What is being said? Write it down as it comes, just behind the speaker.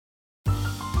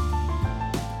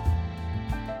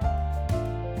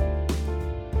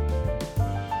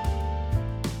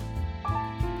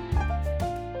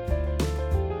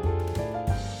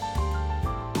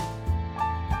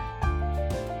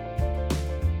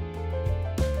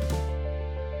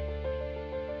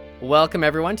Welcome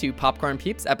everyone to Popcorn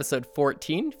Peeps, episode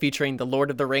 14, featuring The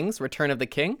Lord of the Rings, Return of the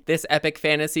King. This epic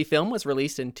fantasy film was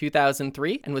released in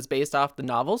 2003 and was based off the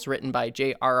novels written by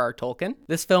J.R.R. Tolkien.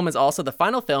 This film is also the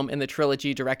final film in the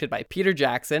trilogy directed by Peter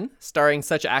Jackson, starring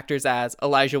such actors as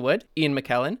Elijah Wood, Ian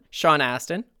McKellen, Sean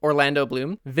Astin, Orlando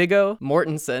Bloom, Viggo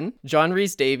Mortensen, John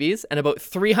Rhys-Davies, and about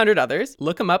 300 others.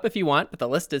 Look them up if you want, but the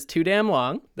list is too damn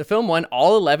long. The film won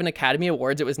all 11 Academy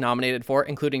Awards it was nominated for,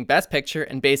 including Best Picture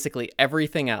and basically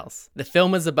everything else. The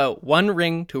film is about one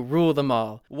ring to rule them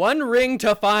all, one ring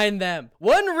to find them,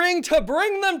 one ring to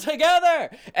bring them together,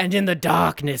 and in the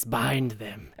darkness bind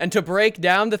them. And to break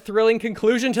down the thrilling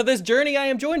conclusion to this journey, I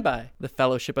am joined by the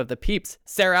Fellowship of the Peeps,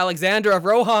 Sarah Alexander of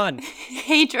Rohan.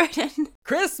 Hey, Jordan.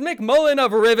 Chris McMullen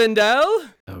of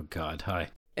Rivendell. Oh God, hi.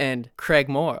 And Craig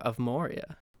Moore of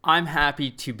Moria. I'm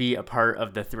happy to be a part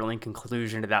of the thrilling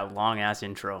conclusion to that long-ass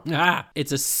intro.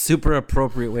 It's a super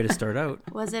appropriate way to start out.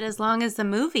 Was it as long as the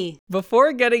movie?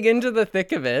 Before getting into the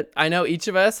thick of it, I know each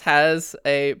of us has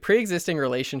a pre-existing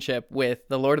relationship with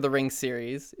the Lord of the Rings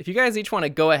series. If you guys each want to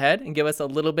go ahead and give us a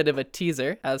little bit of a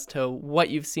teaser as to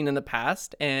what you've seen in the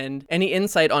past and any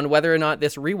insight on whether or not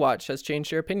this rewatch has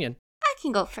changed your opinion. I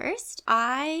can go first.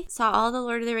 I saw all the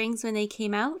Lord of the Rings when they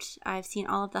came out. I've seen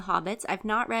all of the Hobbits. I've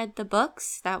not read the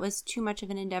books. That was too much of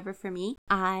an endeavor for me.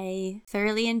 I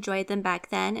thoroughly enjoyed them back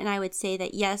then, and I would say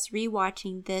that yes,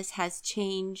 rewatching this has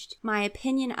changed my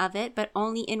opinion of it, but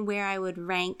only in where I would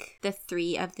rank the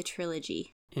three of the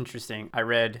trilogy. Interesting. I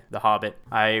read The Hobbit.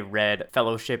 I read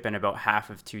Fellowship and about half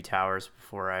of Two Towers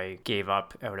before I gave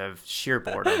up out of sheer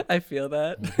boredom. I feel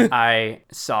that. I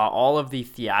saw all of the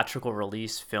theatrical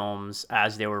release films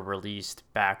as they were released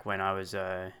back when I was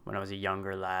a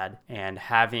younger lad. And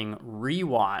having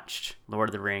rewatched Lord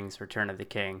of the Rings, Return of the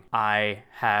King, I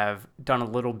have done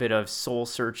a little bit of soul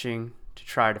searching to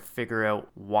try to figure out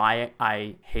why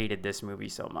I hated this movie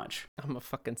so much. I'm gonna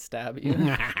fucking stab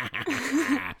you.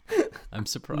 I'm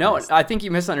surprised. No, I think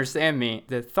you misunderstand me.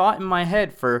 The thought in my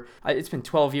head it's been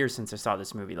 12 years since I saw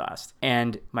this movie last.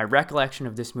 And my recollection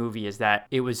of this movie is that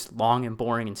it was long and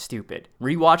boring and stupid.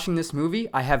 Rewatching this movie,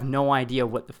 I have no idea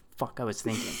what the fuck I was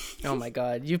thinking. Oh my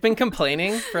God. You've been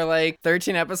complaining for like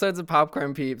 13 episodes of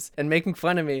Popcorn Peeps and making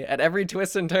fun of me at every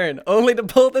twist and turn, only to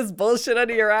pull this bullshit out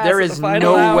of your ass. There is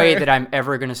no way that I'm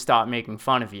ever going to stop making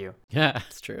fun of you. Yeah.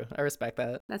 It's true. I respect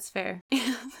that. That's fair.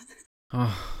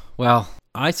 Well,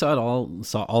 I saw all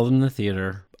of them in the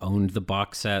theater, owned the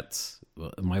box sets.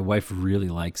 My wife really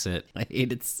likes it. I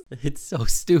hate it. It's so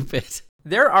stupid.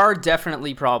 There are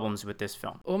definitely problems with this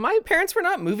film. Well, my parents were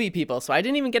not movie people, so I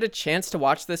didn't even get a chance to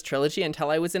watch this trilogy until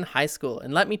I was in high school.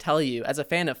 And let me tell you, as a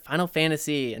fan of Final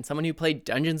Fantasy and someone who played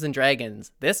Dungeons and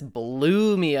Dragons, this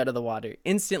blew me out of the water.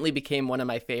 Instantly became one of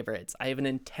my favorites. I have an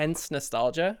intense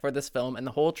nostalgia for this film and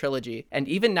the whole trilogy. And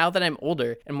even now that I'm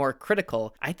older and more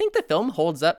critical, I think the film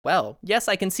holds up well. Yes,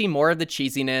 I can see more of the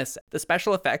cheesiness. The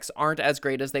special effects aren't as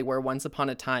great as they were once upon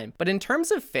a time. But in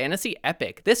terms of fantasy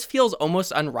epic, this feels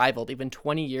almost unrivaled even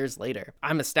 20 years later.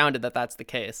 I'm astounded that that's the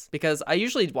case, because I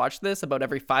usually watch this about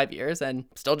every 5 years and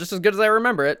still just as good as I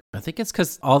remember it. I think it's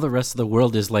because all the rest of the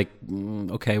world is like,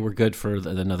 okay, we're good for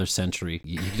another century.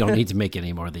 You don't need to make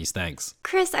any more of these things.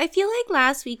 Chris, I feel like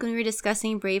last week when we were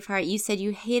discussing Braveheart, you said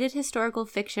you hated historical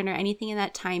fiction or anything in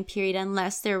that time period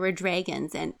unless there were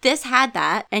dragons, and this had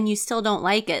that, and you still don't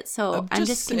like it, so I'm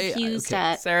just confused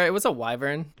at... Sarah, it was a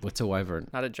wyvern. What's a wyvern?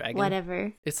 Not a dragon.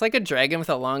 Whatever. It's like a dragon with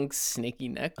a long snaky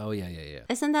neck. Oh, yeah.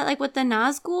 Isn't that like what the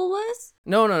Nazgul was?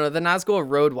 No. The Nazgul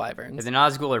rode wyverns. The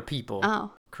Nazgul are people.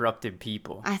 Oh. Corrupted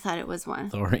people. I thought it was one.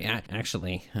 Or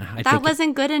actually, I that think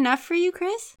wasn't good enough for you,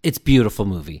 Chris? it's a beautiful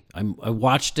movie. I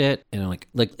watched it and I'm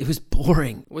like it was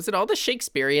boring. Was it all the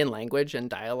Shakespearean language and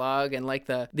dialogue and like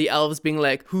the elves being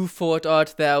like, "Who fought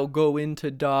art thou go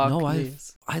into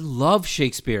darkness"? No, I love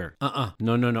Shakespeare.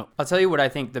 No. I'll tell you what I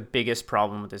think the biggest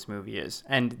problem with this movie is,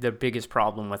 and the biggest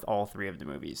problem with all three of the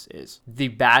movies is the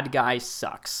bad guy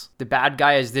sucks. The bad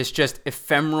guy is this just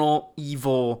ephemeral,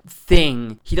 evil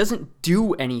thing. He doesn't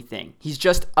do anything. He's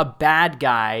just a bad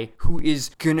guy who is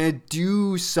gonna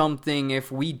do something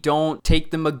if we don't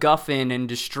take the MacGuffin and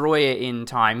destroy it in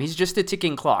time. He's just a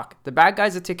ticking clock. The bad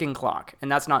guy's a ticking clock,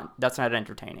 and that's not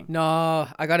entertaining. No,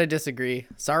 I gotta disagree.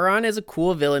 Sauron is a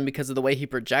cool villain because of the way he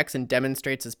projects and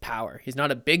demonstrates his power. He's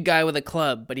not a big guy with a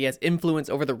club, but he has influence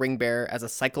over the ring bearer as a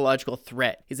psychological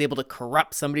threat. He's able to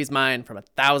corrupt somebody's mind from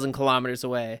 1,000 kilometers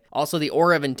away. Also, the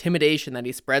aura of intimidation that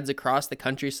he spreads across the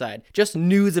countryside. Just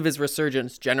news of his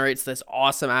resurgence generates this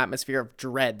awesome atmosphere of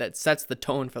dread that sets the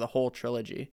tone for the whole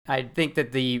trilogy. I think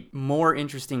that the more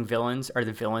interesting villains are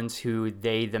the villains who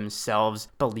they themselves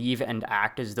believe and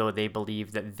act as though they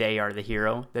believe that they are the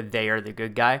hero, that they are the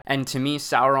good guy. And to me,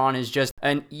 Sauron is just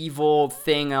an evil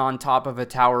thing on top of a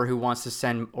tower who wants to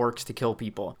send orcs to kill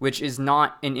people, which is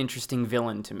not an interesting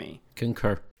villain to me.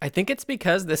 Concur. I think it's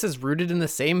because this is rooted in the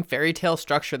same fairy tale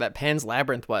structure that Pan's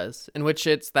Labyrinth was, in which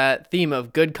it's that theme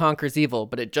of good conquers evil,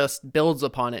 but it just builds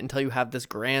upon it until you have this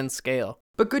grand scale.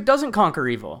 But good doesn't conquer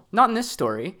evil. Not in this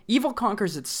story. Evil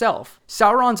conquers itself.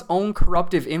 Sauron's own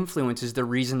corruptive influence is the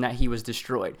reason that he was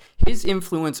destroyed. His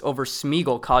influence over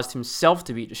Smeagol caused himself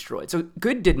to be destroyed. So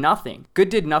good did nothing. Good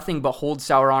did nothing but hold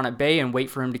Sauron at bay and wait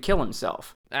for him to kill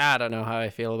himself. I don't know how I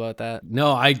feel about that.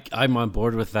 No, I'm on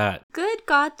board with that. Good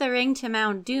got the ring to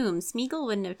Mount Doom. Smeagol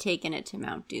wouldn't have taken it to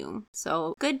Mount Doom.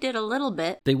 So Good did a little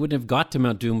bit. They wouldn't have got to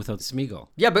Mount Doom without Smeagol.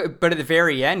 Yeah, but at the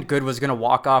very end, Good was going to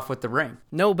walk off with the ring.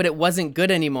 No, but it wasn't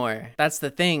good anymore. That's the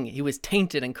thing. He was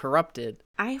tainted and corrupted.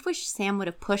 I wish Sam would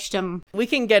have pushed him. We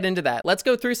can get into that. Let's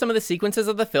go through some of the sequences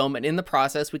of the film, and in the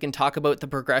process, we can talk about the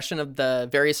progression of the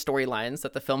various storylines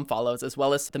that the film follows, as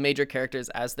well as the major characters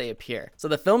as they appear. So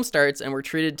the film starts, and we're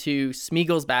treated to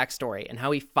Smeagol's backstory and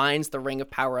how he finds the Ring of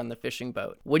Power on the fishing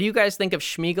boat. What do you guys think of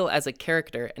Smeagol as a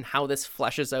character, and how this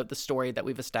fleshes out the story that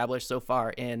we've established so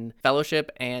far in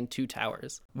Fellowship and Two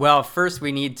Towers? Well, first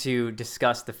we need to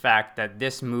discuss the fact that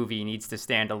this movie needs to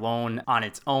stand alone on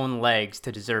its own legs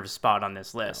to deserve a spot on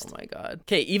this list. Oh my god.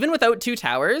 Okay, even without Two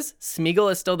Towers, Smeagol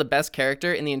is still the best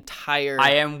character in the entire...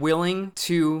 I am willing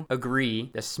to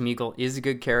agree that Smeagol is a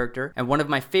good character, and one of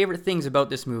my favorite things about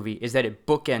this movie is that it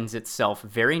bookends itself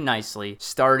very nicely,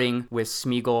 starting with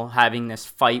Smeagol having this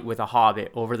fight with a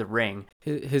hobbit over the ring.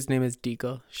 His name is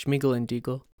Deagle. Smeagol and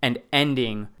Deagle. And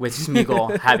ending with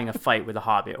Smeagol having a fight with a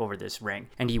hobbit over this ring.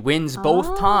 And he wins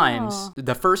both times.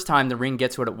 The first time the ring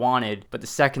gets what it wanted, but the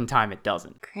second time it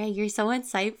doesn't. Craig, you're so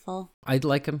insightful. I'd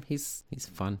like him. He's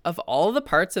fun. Of all the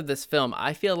parts of this film,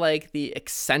 I feel like the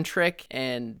eccentric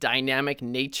and dynamic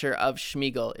nature of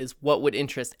Smeagol is what would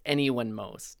interest anyone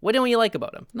most. What don't you like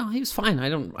about him? No, he was fine.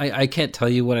 I can't tell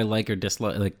you what I like or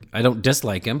dislike. Like, I don't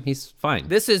dislike him. He's fine.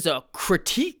 This is a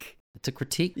critique. It's a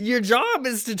critique. Your job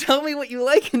is to tell me what you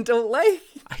like and don't like.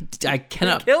 I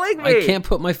cannot. You're killing me. I can't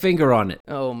put my finger on it.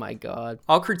 Oh my god.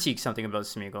 I'll critique something about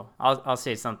Smeagol. I'll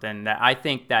say something that I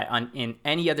think that in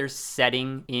any other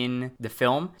setting in the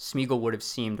film, Smeagol would have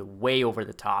seemed way over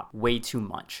the top, way too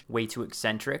much, way too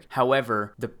eccentric.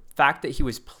 However, the fact that he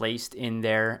was placed in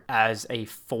there as a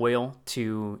foil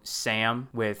to Sam,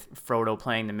 with Frodo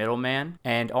playing the middleman,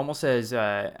 and almost as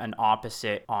an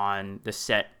opposite on the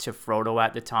set to Frodo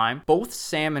at the time. Both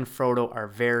Sam and Frodo are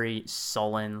very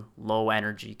sullen, low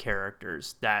energy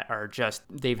characters that are just,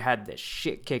 they've had the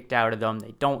shit kicked out of them.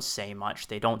 They don't say much.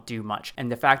 They don't do much. And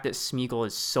the fact that Smeagol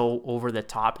is so over the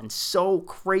top and so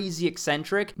crazy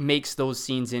eccentric makes those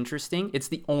scenes interesting. It's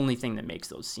the only thing that makes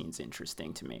those scenes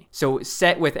interesting to me. So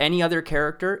set with any other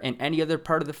character in any other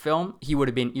part of the film, he would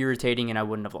have been irritating and I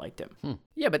wouldn't have liked him.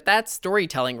 Yeah, but that's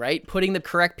storytelling, right? Putting the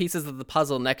correct pieces of the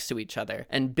puzzle next to each other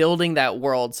and building that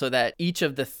world so that each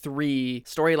of the three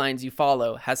storylines you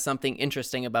follow has something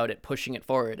interesting about it, pushing it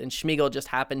forward. And Smeagol just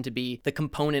happened to be the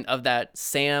component of that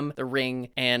Sam, the Ring,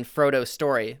 and Frodo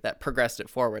story that progressed it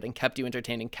forward and kept you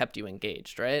entertained and kept you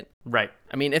engaged, right? Right.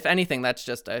 I mean, if anything, that's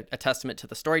just a testament to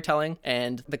the storytelling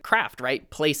and the craft, right?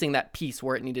 Placing that piece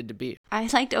where it needed to be. I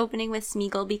liked opening with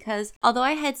Smeagol because although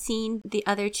I had seen the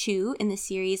other two in the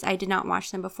series, I did not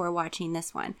watch them before watching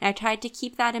this one. And I tried to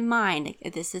keep that in mind.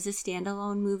 Like, this is a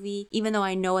standalone movie. Even though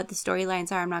I know what the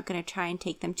storylines are, I'm not going to try and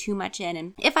take them too much in.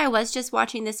 And if I was just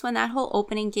watching this one, that whole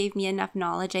opening gave me enough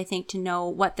knowledge, I think, to know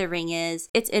what the ring is,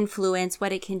 its influence,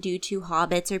 what it can do to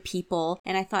hobbits or people.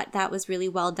 And I thought that was really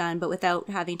well done, but without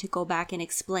having to go back and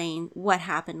explain what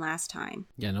happened last time.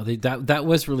 Yeah, no, that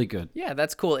was really good. Yeah,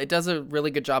 that's cool. It does a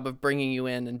really good job of bringing you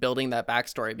in and building that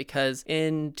backstory, because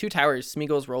in Two Towers,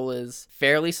 Smeagol's role is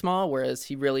fairly small, whereas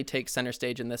he really takes center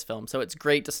stage in this film. So it's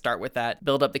great to start with that,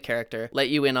 build up the character, let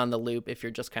you in on the loop if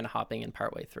you're just kind of hopping in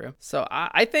partway through. So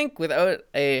I think without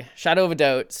a shadow of a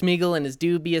doubt, Smeagol and his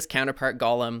dubious counterpart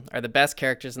Gollum are the best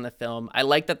characters in the film. I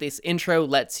like that this intro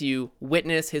lets you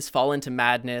witness his fall into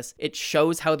madness. It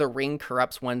shows how the ring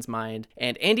corrupts one's mind.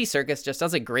 And Andy Serkis just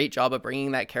does a great job of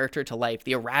bringing that character to life.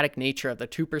 The erratic nature of the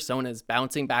two personas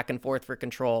bouncing back and forth for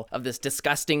control of this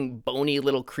disgusting, bony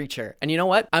little creature. And you know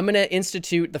what? I'm going to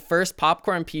institute the first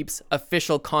Popcorn Peeps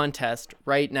official contest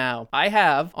right now. I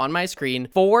have on my screen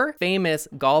 4 famous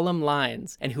Gollum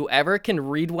lines, and whoever can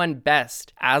read one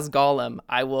best as Gollum,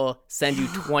 I will send you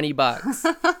 $20.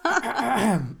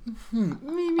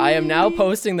 I am now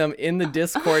posting them in the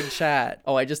Discord chat.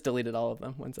 Oh, I just deleted all of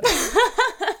them. One second.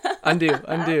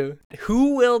 Undo.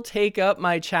 Who will take up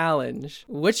my challenge?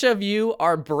 Which of you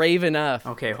are brave enough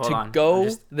Okay, hold to on. go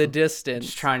I'm the distance?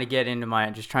 just trying to get into my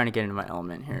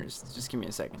element here. Just give me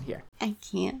a second here. I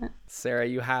can't. Sarah,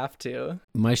 you have to.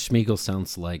 My Schmeagol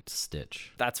sounds like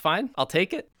Stitch. That's fine. I'll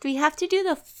take it. Do we have to do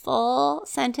the full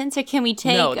sentence, or can we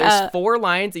take? No, there's 4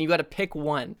 lines and you got to pick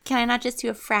one. Can I not just do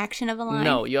a fraction of a line?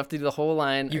 No, you have to do the whole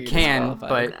line. or You you're can,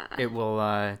 disqualified. but it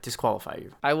will disqualify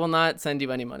you. I will not send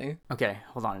you any money. Okay,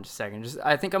 hold on just a second.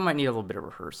 I think I might need a little bit of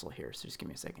rehearsal here, so just give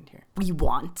me a second here. We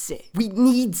want it. We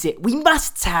needs it. We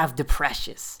must have the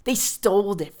precious. They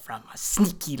stole it from us,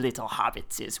 sneaky little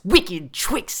hobbitses. Wicked,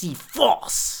 tricksy,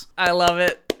 false. I love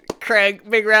it. Craig,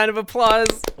 big round of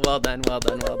applause. Well done.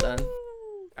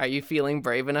 Are you feeling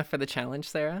brave enough for the challenge,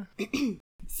 Sarah?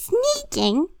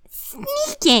 Sneaking.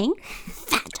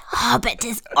 That hobbit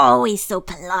is always so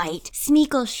polite.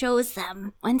 Smeagol shows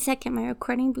them. 1 second, my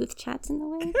recording booth chat's in the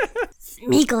way.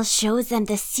 Smeagol shows them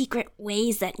the secret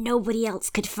ways that nobody else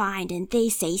could find, and they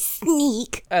say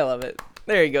sneak. I love it.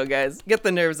 There you go, guys. Get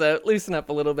the nerves out. Loosen up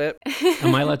a little bit.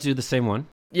 Am I allowed to do the same one?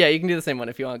 Yeah, you can do the same one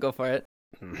if you want. Go for it.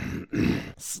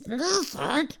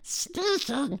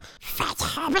 Sneaking. Fat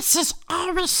hobbits is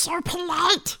always so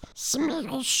polite.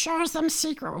 Smeagol shows them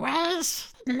secret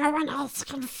ways no one else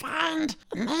can find,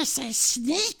 and they say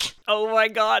sneak. Oh my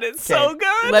god, it's so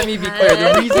good. Let me be clear.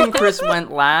 The reason Chris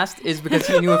went last is because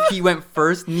he knew if he went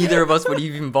first, neither of us would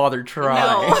even bother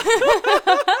trying.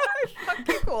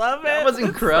 Love it. That was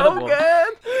incredible. So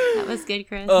good. That was good,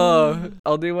 Chris. Oh,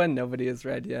 I'll do one nobody has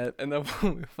read yet, and then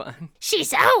we'll move on.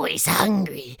 She's always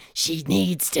hungry. She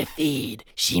needs to feed.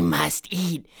 She must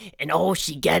eat, and all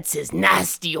she gets is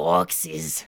nasty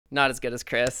orcs. Not as good as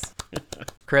Chris.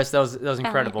 Chris, that was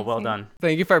incredible. Well done.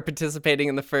 Thank you for participating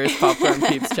in the first Popcorn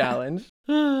Peeps challenge.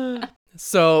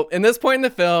 So, in this point in the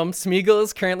film, Smeagol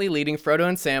is currently leading Frodo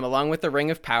and Sam along with the Ring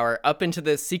of Power up into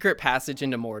the secret passage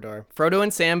into Mordor. Frodo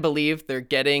and Sam believe they're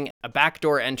getting a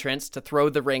backdoor entrance to throw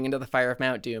the ring into the fire of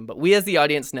Mount Doom, but we as the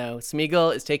audience know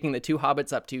Smeagol is taking the 2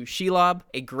 hobbits up to Shelob,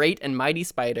 a great and mighty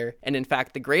spider, and in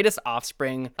fact the greatest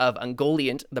offspring of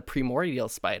Ungoliant, the primordial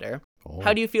spider.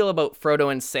 How do you feel about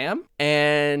Frodo and Sam?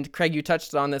 And Craig, you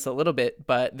touched on this a little bit,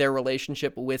 but their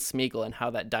relationship with Smeagol and how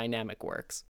that dynamic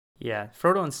works. Yeah,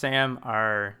 Frodo and Sam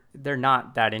they're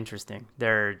not that interesting.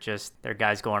 They're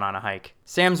guys going on a hike.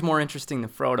 Sam's more interesting than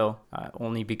Frodo,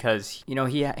 only because,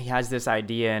 he has this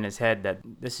idea in his head that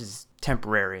this is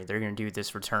temporary. They're going to do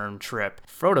this return trip.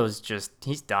 Frodo's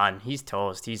he's done. He's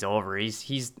toast. He's over.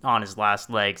 He's on his last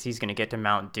legs. He's going to get to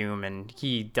Mount Doom, and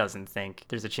he doesn't think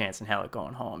there's a chance in hell of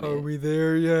going home. Are we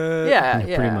there yet? Yeah,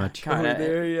 pretty much. Are we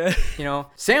there yet?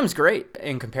 Sam's great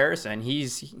in comparison. He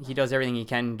does everything he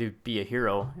can to be a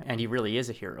hero, and he really is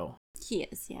a hero. He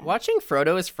is, yeah. Watching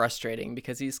Frodo is frustrating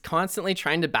because he's constantly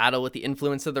trying to battle with the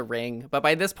influence of the ring, but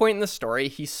by this point in the story,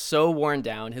 he's so worn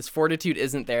down, his fortitude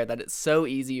isn't there, that it's so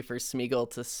easy for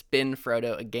Smeagol to spin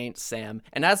Frodo against Sam.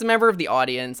 And as a member of the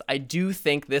audience, I do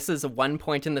think this is one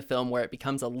point in the film where it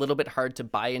becomes a little bit hard to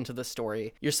buy into the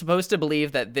story. You're supposed to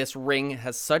believe that this ring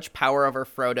has such power over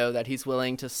Frodo that he's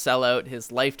willing to sell out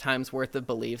his lifetime's worth of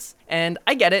beliefs. And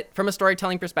I get it, from a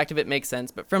storytelling perspective it makes sense,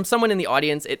 but from someone in the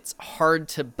audience it's hard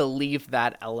to believe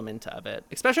that element of it,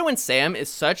 especially when Sam is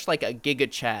such like a Giga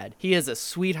Chad. He is a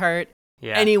sweetheart.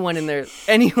 Yeah. Anyone in their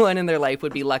life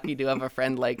would be lucky to have a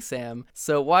friend like Sam.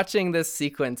 So watching this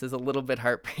sequence is a little bit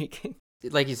heartbreaking.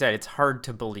 Like you said, it's hard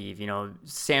to believe.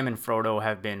 Sam and Frodo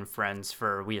have been friends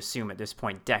for, we assume at this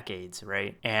point, decades,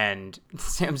 right? And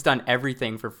Sam's done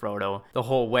everything for Frodo the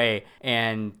whole way.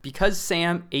 And because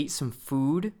Sam ate some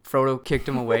food, Frodo kicked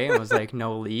him away and was like,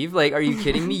 no, leave. Like, are you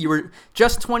kidding me? You were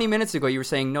just 20 minutes ago, you were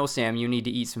saying, no, Sam, you need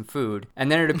to eat some food.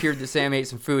 And then it appeared that Sam ate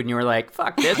some food and you were like,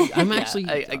 fuck this.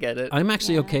 I get it. I'm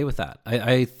actually okay with that.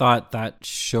 I thought that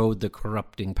showed the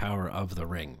corrupting power of the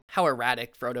ring. How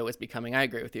erratic Frodo is becoming. I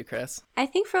agree with you, Chris. I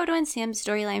think Frodo and Sam's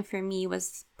storyline for me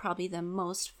was probably the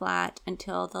most flat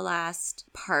until the last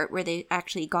part where they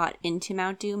actually got into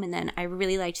Mount Doom, and then I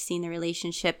really liked seeing the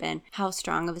relationship and how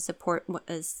strong of a support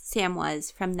Sam was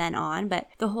from then on. But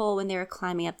the whole when they were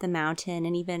climbing up the mountain,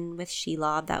 and even with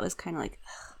Shelob, that was kind of like,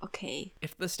 okay.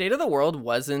 If the state of the world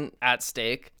wasn't at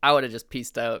stake, I would have just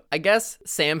pieced out. I guess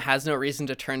Sam has no reason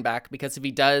to turn back, because if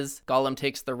he does, Gollum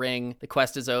takes the ring, the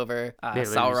quest is over,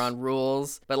 Sauron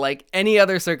rules. But like any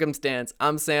other circumstance,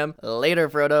 I'm Sam. Later,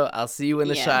 Frodo. I'll see you in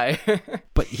the Shire.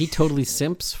 But he totally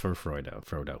simps for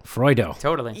Frodo.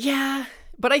 Totally. Yeah.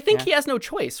 But I think he has no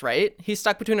choice, right? He's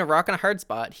stuck between a rock and a hard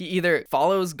spot. He either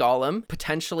follows Gollum,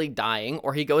 potentially dying,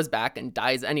 or he goes back and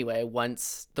dies anyway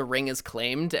once the ring is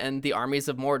claimed and the armies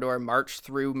of Mordor march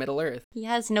through Middle-earth. He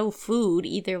has no food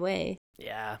either way.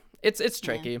 Yeah. It's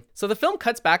tricky. So the film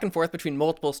cuts back and forth between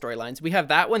multiple storylines. We have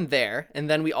that one there, and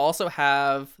then we also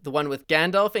have the one with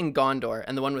Gandalf in Gondor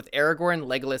and the one with Aragorn,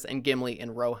 Legolas, and Gimli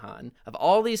in Rohan. Of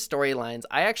all these storylines,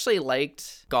 I actually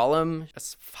liked Gollum.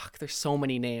 Fuck, there's so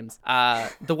many names.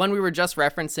 The one we were just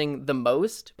referencing the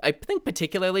most, I think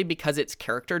particularly because it's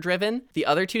character driven. The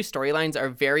other two storylines are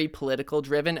very political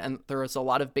driven, and there's a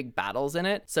lot of big battles in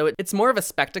it. So it's more of a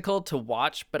spectacle to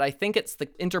watch, but I think it's the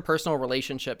interpersonal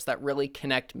relationships that really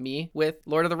connect me with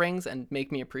Lord of the Rings and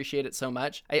make me appreciate it so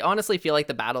much. I honestly feel like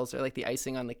the battles are like the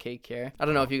icing on the cake here. I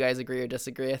don't know if you guys agree or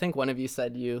disagree. I think one of you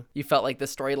said you felt like the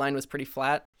storyline was pretty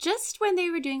flat. Just when they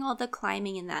were doing all the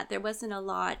climbing and that, there wasn't a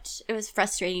lot. It was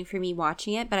frustrating for me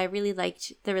watching it, but I really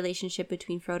liked the relationship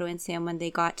between Frodo and Sam when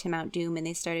they got to Mount Doom and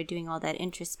they started doing all that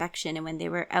introspection, and when they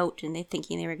were out and they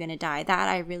thinking they were going to die. That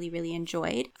I really, really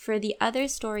enjoyed. For the other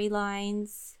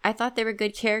storylines, I thought there were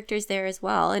good characters there as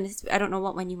well, and I don't know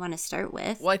what one you want to start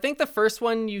with. Well, I think the first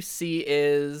one you see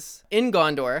is in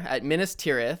Gondor at Minas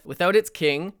Tirith. Without its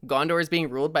king, Gondor is being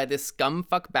ruled by this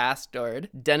scumfuck bastard.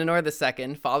 Denanor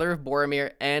II, father of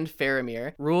Boromir and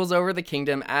Faramir, rules over the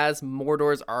kingdom as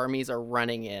Mordor's armies are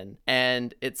running in.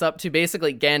 And it's up to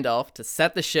basically Gandalf to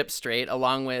set the ship straight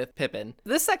along with Pippin.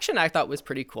 This section I thought was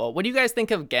pretty cool. What do you guys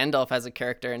think of Gandalf as a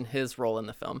character and his role in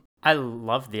the film? I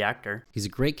love the actor. He's a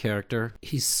great character.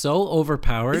 He's so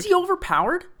overpowered. Is he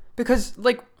overpowered? Because,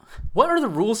 like, what are the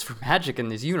rules for magic in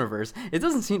this universe? It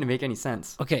doesn't seem to make any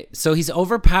sense. Okay, so he's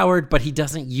overpowered, but he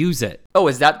doesn't use it. Oh,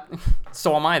 is that...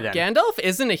 So am I then. Gandalf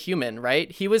isn't a human, right?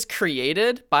 He was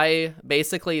created by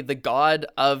basically the god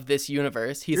of this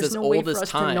universe. He's There's as no old way for as us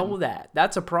time. to know that.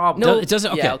 That's a problem. No, it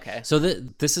doesn't. Okay. Yeah, okay. So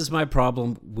this is my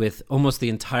problem with almost the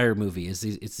entire movie. It's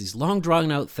these long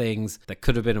drawn out things that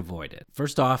could have been avoided.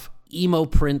 First off, emo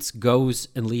prince goes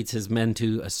and leads his men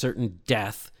to a certain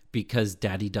death because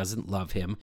daddy doesn't love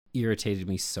him. Irritated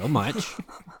me so much.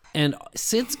 And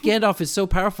since Gandalf is so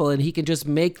powerful and he can just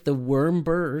make the worm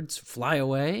birds fly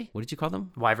away, what did you call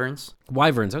them? Wyverns?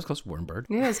 Wyverns. I was close. Worm bird.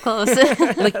 It was close.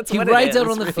 Like That's he what it rides out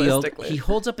is, on the field, realistically. he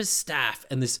holds up his staff,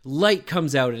 and this light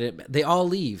comes out, and they all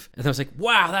leave. And I was like,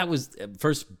 wow, that was at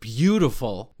first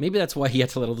beautiful. Maybe that's why he had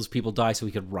to let all those people die so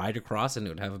he could ride across and it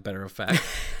would have a better effect.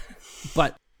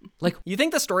 But like, You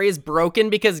think the story is broken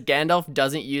because Gandalf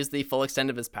doesn't use the full extent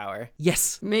of his power?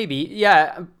 yes. Maybe.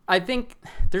 Yeah, I think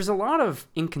there's a lot of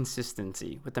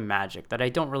inconsistency with the magic that I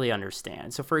don't really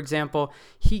understand. So, for example,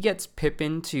 he gets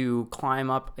Pippin to climb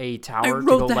up a tower to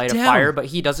wrote go that light a down. fire, but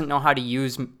he doesn't know how to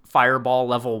use Fireball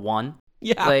level 1.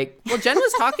 Yeah. Like, Well, Jen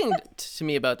was talking to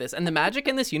me about this, and the magic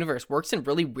in this universe works in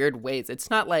really weird ways.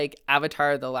 It's not like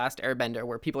Avatar: The Last Airbender,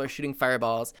 where people are shooting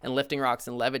fireballs and lifting rocks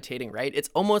and levitating, right? It's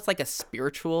almost like a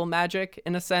spiritual magic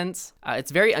in a sense.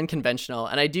 It's very unconventional,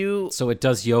 and I do So it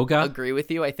does yoga. agree with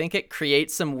you. I think it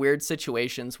creates some weird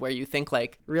situations where you think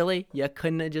like, really? You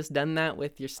couldn't have just done that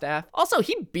with your staff? Also,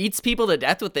 he beats people to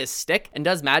death with this stick and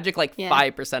does magic like Yeah.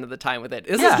 5% of the time with it.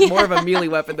 This Yeah. is more of a melee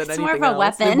weapon than It's anything more of a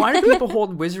else. weapon. then why do people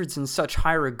hold wizards in such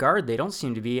high regard? They don't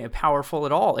seem to be powerful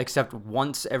at all, except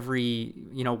once a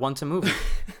movie.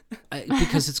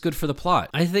 Because it's good for the plot.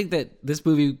 I think that this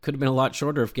movie could have been a lot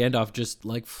shorter if Gandalf just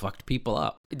like fucked people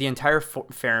up. The entire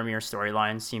Faramir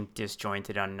storyline seemed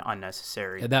disjointed and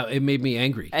unnecessary. And that it made me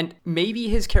angry. And maybe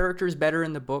his character is better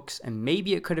in the books, and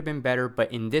maybe it could have been better,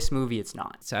 but in this movie, it's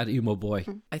not. Sad emo boy.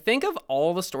 I think of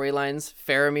all the storylines,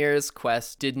 Faramir's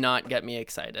quest did not get me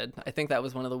excited. I think that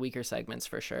was one of the weaker segments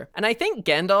for sure. And I think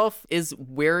Gandalf is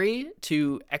wary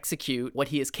to execute what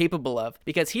he is capable of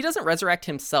because he doesn't resurrect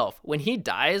himself. When he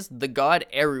dies, the god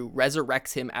Eru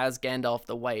resurrects him as Gandalf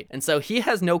the White. And so he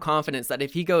has no confidence that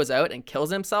if he goes out and kills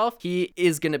himself, he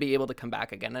is going to be able to come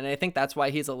back again. And I think that's why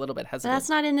he's a little bit hesitant. That's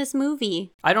not in this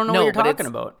movie. I don't know No, what you're but talking it's-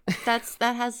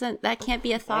 about. That can't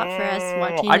be a thought for us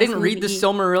watching. I this didn't read the movie.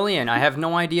 Silmarillion. I have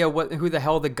no idea who the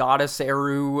hell the goddess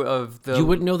Eru of the... You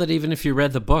wouldn't know that even if you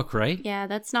read the book, right? Yeah,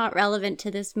 that's not relevant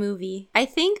to this movie. I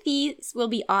think these will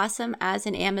be awesome as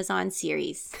an Amazon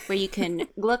series where you can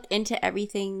look into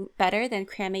everything better than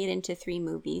cramming it into 3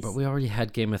 movies. But we already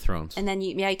had Game of Thrones. And then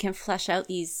you can flesh out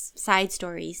these side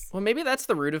stories. Well, maybe that's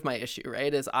the root of my issue,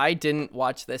 right? Is I didn't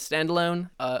watch this standalone.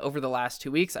 Over the last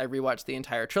 2 weeks, I rewatched the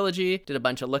entire trilogy, did a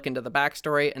bunch of look into the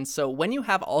backstory, and so when you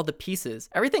have all the pieces,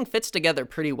 everything fits together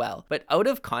pretty well. But out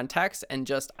of context and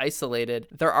just isolated,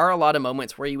 there are a lot of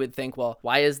moments where you would think, well,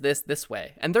 why is this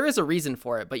way? And there is a reason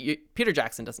for it, but Peter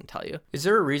Jackson doesn't tell you. Is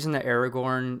there a reason that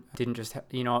Aragorn didn't just...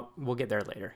 we'll get there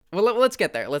later. Well, let's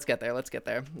get there. Let's get there.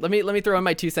 Let me throw in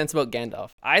my 2 cents about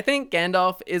Gandalf. I think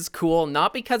Gandalf is cool,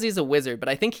 not because he's a wizard, but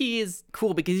I think he is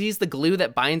cool because he's the glue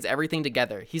that binds everything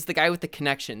together. He's the guy with the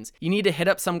connections. You need to hit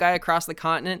up some guy across the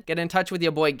continent, get in touch with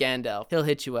your boy Gandalf. He'll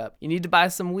hit you up. You need to buy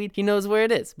some weed. He knows where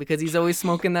it is because he's always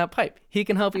smoking that pipe. He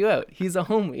can help you out. He's a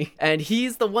homie. And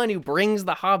he's the one who brings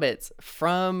the hobbits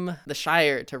from the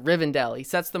Shire to Rivendell. He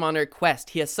sets them on their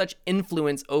quest. He has such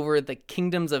influence over the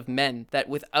kingdoms of men that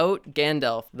without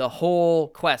Gandalf, the whole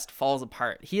quest falls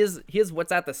apart. He is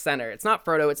what's at the center. It's not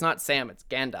Frodo, it's not Sam, it's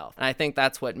Gandalf. And I think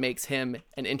that's what makes him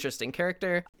an interesting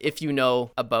character if you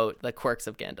know about the quirks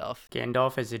of Gandalf.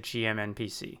 Gandalf is a GM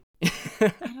NPC.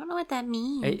 I don't know what that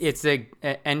means. It's a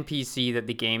NPC that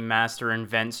the game master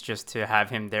invents just to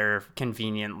have him there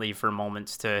conveniently for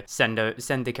moments to send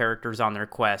the characters on their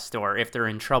quest, or if they're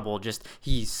in trouble, just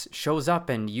he shows up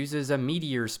and uses a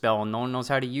meteor spell no one knows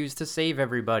how to use to save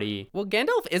everybody. Well,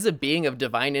 Gandalf is a being of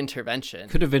divine intervention.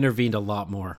 Could have intervened a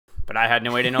lot more. But I had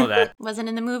no way to know that. Wasn't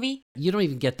in the movie? You don't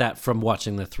even get that from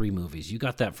watching the 3 movies. You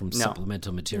got that from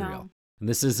supplemental material. No. And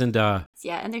this isn't Yeah,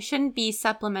 and there shouldn't be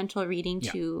supplemental reading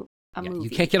to a movie. You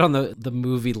can't get on the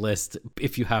movie list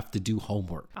if you have to do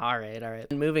homework. All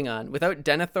right. Moving on. Without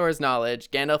Denethor's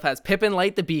knowledge, Gandalf has Pippin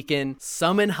light the beacon,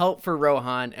 summon help for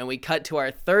Rohan, and we cut to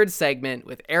our 3rd segment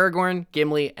with Aragorn,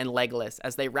 Gimli, and Legolas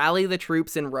as they rally the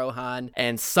troops in Rohan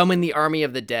and summon the army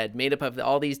of the dead, made up of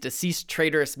all these deceased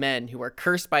traitorous men who were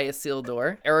cursed by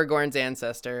Isildur, Aragorn's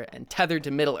ancestor, and tethered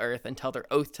to Middle-earth until their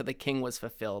oath to the king was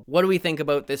fulfilled. What do we think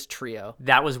about this trio?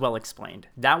 That was well explained.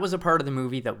 That was a part of the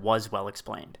movie that was well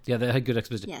explained. Yeah, they had good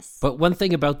exposition. Yes. But one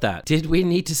thing about that, did we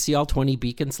need to see all 20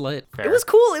 beacons lit? Fair. It was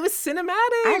cool. It was cinematic.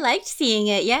 I liked seeing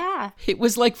it, yeah. It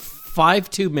was like 5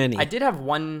 too many. I did have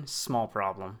one small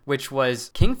problem, which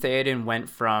was King Theoden went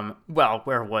from, well,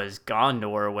 where was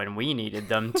Gondor when we needed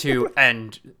them to,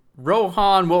 and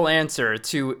Rohan will answer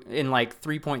to in like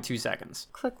 3.2 seconds.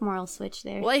 Quick moral switch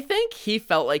there. Well, I think he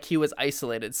felt like he was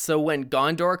isolated. So when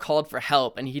Gondor called for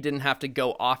help and he didn't have to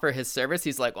go offer his service,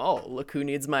 he's like, oh, look who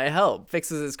needs my help.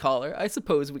 Fixes his collar. I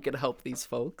suppose we could help these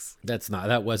folks.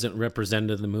 That wasn't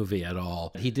represented in the movie at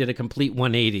all. He did a complete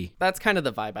 180. That's kind of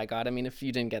the vibe I got. I mean, if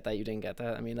you didn't get that, you didn't get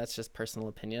that. I mean, that's just personal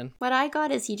opinion. What I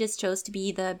got is he just chose to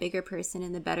be the bigger person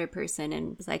and the better person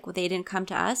and was like, well, they didn't come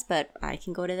to us, but I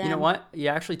can go to them. You know what? You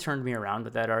actually turned me around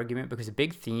with that argument, because a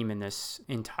big theme in this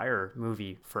entire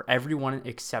movie for everyone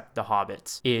except the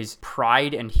hobbits is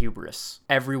pride and hubris.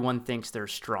 Everyone thinks they're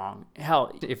strong.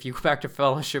 Hell, if you go back to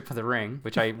Fellowship of the Ring,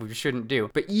 which we shouldn't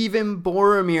do, but even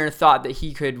Boromir thought that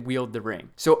he could wield the ring.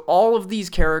 So all of these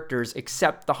characters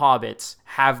except the hobbits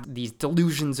have these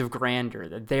delusions of grandeur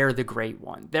that they're the great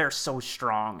one. They're so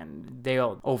strong and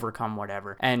they'll overcome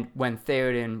whatever. And when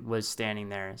Theoden was standing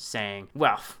there saying,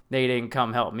 well, they didn't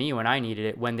come help me when I needed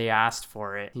it, when they asked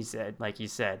for it, he said, like he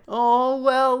said, oh,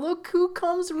 well, look who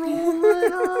comes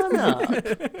rolling on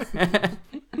up.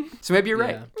 So maybe you're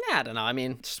right. Yeah, I don't know. I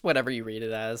mean, just whatever you read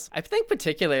it as. I think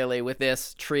particularly with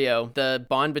this trio, the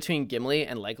bond between Gimli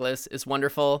and Legolas is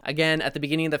wonderful. Again, at the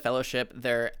beginning of the Fellowship,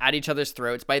 they're at each other's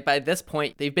throats. By this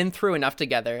point, they've been through enough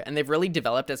together and they've really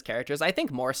developed as characters, I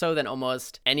think more so than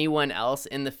almost anyone else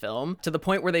in the film, to the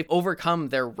point where they've overcome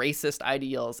their racist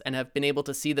ideals and have been able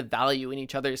to see the value in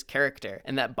each other's character,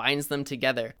 and that binds them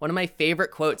together. One of my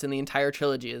favorite quotes in the entire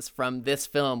trilogy is from this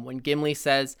film when Gimli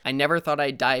says, I never thought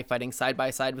I'd die fighting side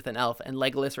by side with an elf, and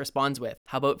Legolas responds with,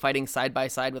 how about fighting side by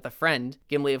side with a friend?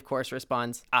 Gimli, of course,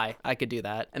 responds, I could do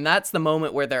that. And that's the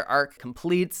moment where their arc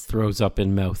completes. Throws up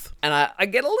in mouth. And I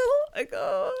get a little, like,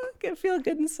 oh, I can feel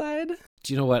good inside.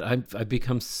 Do you know what? I've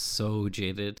become so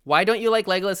jaded. Why don't you like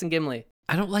Legolas and Gimli?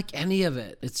 I don't like any of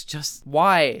it. It's just...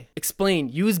 Why? Explain.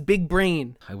 Use big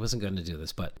brain. I wasn't going to do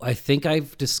this, but I think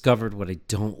I've discovered what I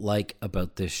don't like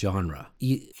about this genre.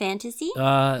 Fantasy?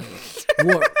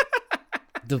 War...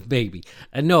 The baby.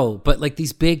 No, but like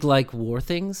these big like war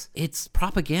things, it's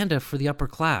propaganda for the upper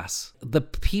class. The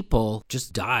people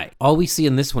just die. All we see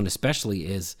in this one especially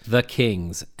is the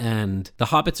kings, and the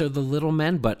hobbits are the little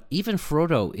men, but even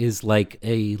Frodo is like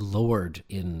a lord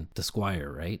in the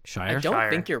Squire, right? Shire? I don't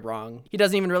think you're wrong. He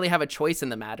doesn't even really have a choice in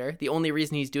the matter. The only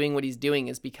reason he's doing what he's doing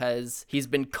is because he's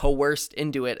been coerced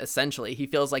into it, essentially. He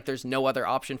feels like there's no other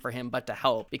option for him but to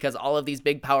help, because all of these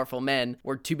big powerful men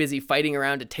were too busy fighting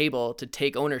around a table to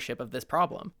take ownership of this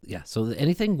problem. Yeah, so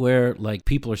anything where like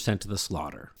people are sent to the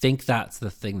slaughter, think that's the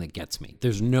thing that gets me.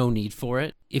 There's no need for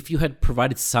it. If you had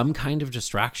provided some kind of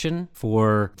distraction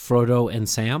for Frodo and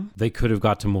Sam, they could have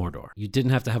got to Mordor. You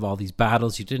didn't have to have all these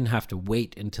battles. You didn't have to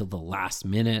wait until the last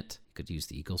minute. Could use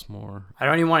the eagles more. I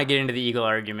don't even want to get into the eagle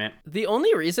argument. The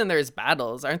only reason there's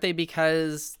battles, aren't they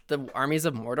because the armies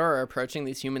of Mordor are approaching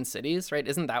these human cities, right?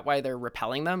 Isn't that why they're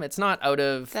repelling them? It's not out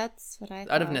of That's what I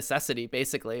thought. out of necessity,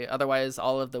 basically. Otherwise,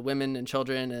 all of the women and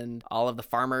children and all of the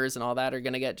farmers and all that are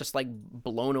going to get just like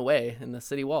blown away in the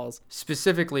city walls.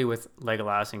 Specifically with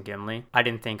Legolas and Gimli, I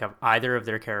didn't think of either of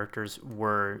their characters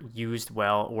were used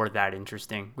well or that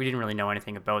interesting. We didn't really know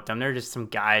anything about them. They're just some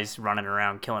guys running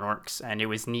around killing orcs, and it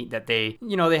was neat that they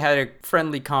had a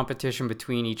friendly competition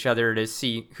between each other to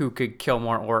see who could kill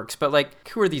more orcs. But like,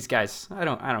 who are these guys? I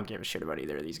don't give a shit about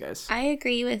either of these guys. I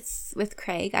agree with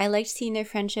Craig. I liked seeing their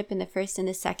friendship in the first and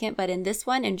the second, but in this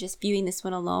one, and just viewing this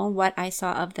one alone, what I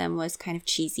saw of them was kind of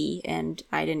cheesy, and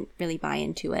I didn't really buy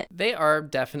into it. They are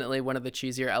definitely one of the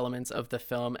cheesier elements of the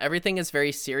film. Everything is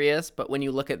very serious, but when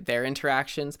you look at their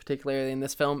interactions, particularly in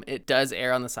this film, it does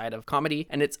err on the side of comedy,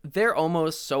 and they're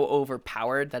almost so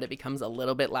overpowered that it becomes a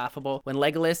little bit laughable. When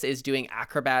Legolas is doing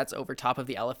acrobats over top of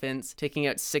the elephants, taking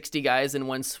out 60 guys in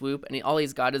one swoop, and all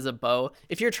he's got is a bow.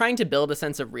 If you're trying to build a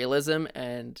sense of realism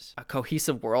and a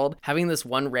cohesive world, having this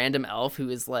one random elf who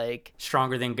is like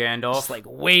Stronger than Gandalf. just like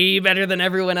way better than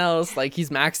everyone else, like he's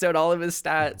maxed out all of his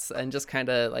stats and just kind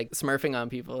of like smurfing on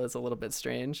people is a little bit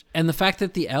strange. And the fact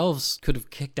that the elves could have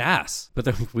kicked ass, but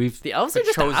then The elves are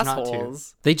just chose not to.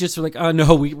 assholes. they just were like, oh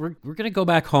no, we're gonna go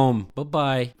back home.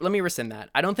 Bye-bye. Let me rescind that.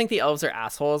 I don't think the elves are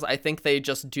assholes. I think they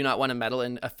just do not want to meddle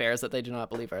in affairs that they do not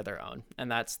believe are their own, and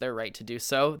that's their right to do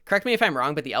so. Correct me if I'm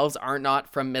wrong, but the elves are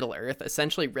not from Middle-earth.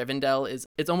 Essentially, Rivendell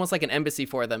it's almost like an embassy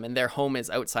for them, and their home is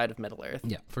outside of Middle-earth.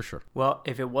 Yeah, for sure. Well,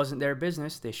 if it wasn't their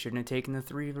business, they shouldn't have taken the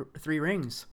three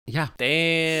rings. Yeah.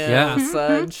 Damn, Yeah.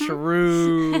 son,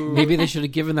 true. Maybe they should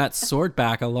have given that sword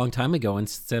back a long time ago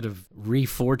instead of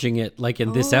reforging it like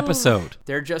in this Oh. episode.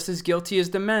 They're just as guilty as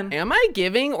the men. Am I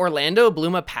giving Orlando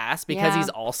Bloom a pass because Yeah. he's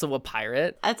also a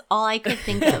pirate? That's all I could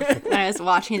think of when I was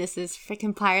watching this is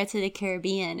freaking Pirates of the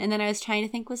Caribbean. And then I was trying to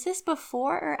think, was this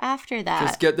before or after that?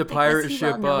 Just get the Like, pirate was he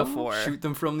ship well up, known? shoot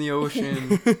them from the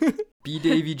ocean. Be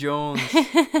Davy Jones.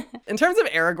 In terms of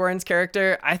Aragorn's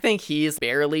character, I think he's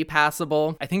barely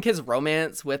passable. I think his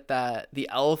romance with the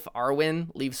elf Arwen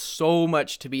leaves so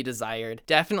much to be desired.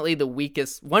 Definitely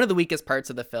one of the weakest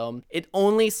parts of the film. It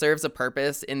only serves a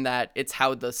purpose in that it's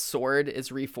how the sword is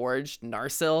reforged,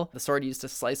 Narsil, the sword used to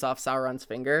slice off Sauron's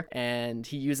finger, and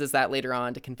he uses that later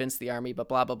on to convince the army, but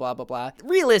blah, blah, blah, blah, blah.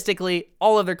 Realistically,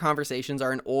 all of their conversations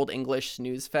are an old English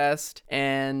snooze fest,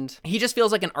 and he just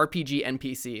feels like an RPG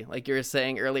NPC, like you were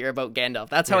saying earlier about Gandalf.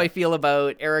 That's how I feel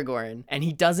about Aragorn. And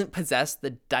he doesn't possess the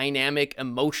dynamic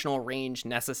emotional range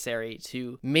necessary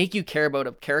to make you care about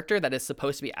a character that is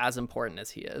supposed to be as important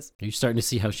as he is. Are you starting to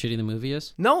see how shitty the movie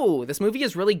is? No, this movie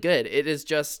is really good. It is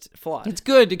just flawed. It's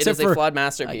good, It except is for a flawed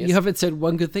masterpiece. you haven't said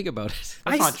one good thing about it.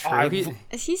 That's not true.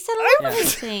 He said a lot of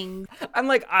things. I'm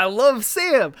like, I love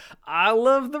Sam. I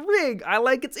love the ring. I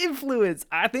like its influence.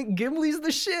 I think Gimli's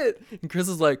the shit. And Chris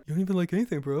is like, you don't even like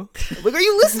anything, bro. I'm like, are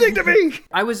you listening to me?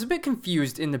 I was a bit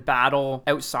confused in the battle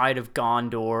outside of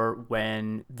Gondor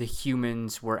when the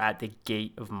humans were at the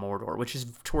gate of Mordor, which is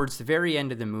towards the very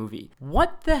end of the movie.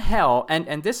 What the hell?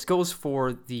 And this goes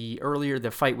for the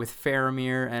fight with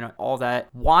Faramir and all that.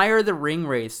 Why are the ring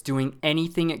wraiths doing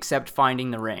anything except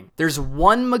finding the ring? There's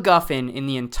one MacGuffin in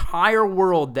the entire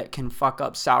world that can fuck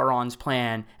up Sauron's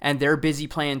plan, and they're busy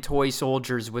playing toy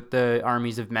soldiers with the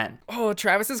armies of men. Oh,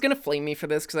 Travis is going to flame me for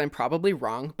this because I'm probably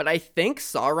wrong, but I think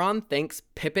Sauron thinks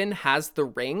Pippin has the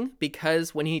ring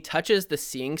because when he touches the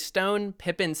Seeing Stone,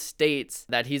 Pippin states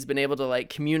that he's been able to like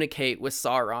communicate with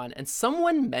Sauron, and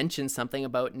someone mentioned something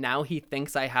about now he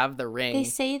thinks I have the ring. They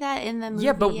say that in the movie.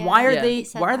 Yeah, but why are Yeah. they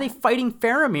said why are they that. fighting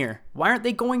Faramir? Why aren't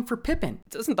they going for Pippin?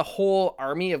 Doesn't the whole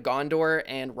army of Gondor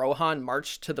and Rohan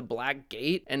march to the Black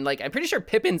Gate? And like, I'm pretty sure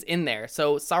Pippin's in there,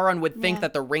 so Sauron would think Yeah.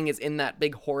 that the ring is in that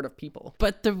big horde of people.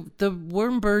 But the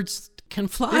worm birds can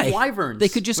fly. They're wyverns. They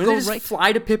could just Wouldn't go they right.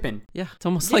 fly to Pippin Yeah, it's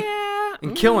almost like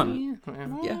and kill him.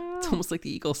 yeah, it's almost like the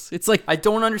Eagles. It's like I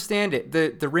don't understand it.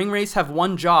 The ring wraiths have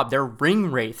one job. They're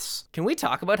ring wraiths. Can we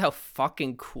talk about how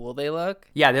fucking cool they look?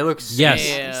 Yeah, they look yes,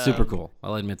 Yeah. super cool.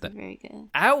 I'll admit that. Very good.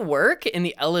 At work in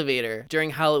the elevator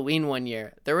during Halloween one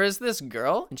year, there was this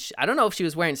girl, and I don't know if she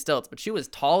was wearing stilts, but she was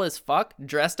tall as fuck,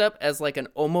 dressed up as like an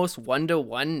almost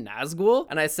 1-to-1 Nazgul.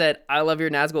 And I said, I love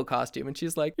your Nazgul costume. And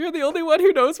she's like, you're the only one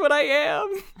who knows what I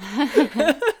am.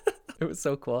 It was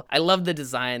so cool. I love the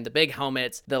design, the big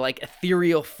helmets, the like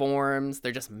ethereal forms.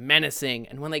 They're just menacing.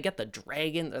 And when they get the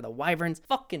dragons or the wyverns,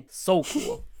 fucking so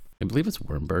cool. I believe it's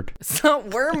Wormbird. So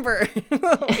Wormbird.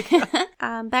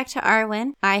 Back to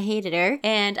Arwen. I hated her.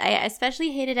 And I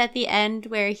especially hated at the end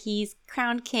where he's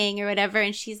crowned king or whatever,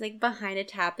 and she's like behind a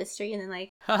tapestry and then like,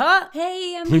 Haha.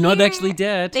 hey, I'm You're not here. actually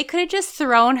dead. They could have just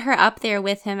thrown her up there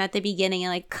with him at the beginning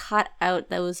and like cut out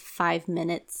those 5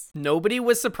 minutes. Nobody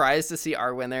was surprised to see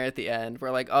Arwen there at the end.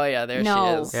 We're like, oh yeah, there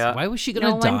No. she is. Yeah. Why was she No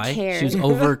gonna one die? cared. She was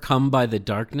overcome by the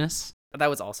darkness. That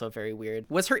was also very weird.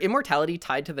 Was her immortality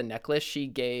tied to the necklace she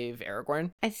gave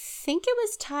Aragorn? I think it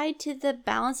was tied to the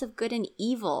balance of good and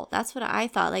evil. That's what I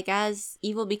thought. Like, as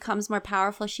evil becomes more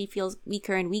powerful, she feels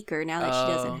weaker and weaker now that she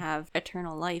Oh. doesn't have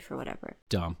eternal life or whatever.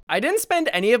 Dumb. I didn't spend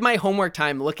any of my homework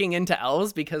time looking into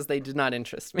elves because they did not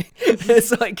interest me.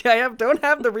 So like, don't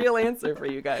have the real answer for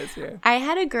you guys here. I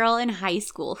had a girl in high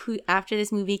school who, after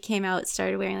this movie came out,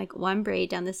 started wearing like one braid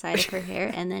down the side of her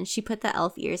hair, and then she put the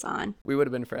elf ears on. We would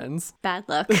have been friends. Bad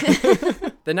luck.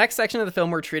 The next section of the film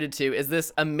we're treated to is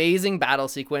this amazing battle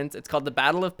sequence. It's called the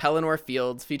Battle of Pelennor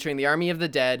Fields, featuring the army of the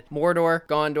dead, Mordor,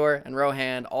 Gondor, and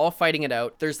Rohan, all fighting it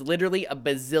out. There's literally a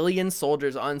bazillion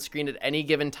soldiers on screen at any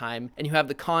given time, and you have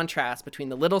the contrast between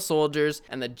the little soldiers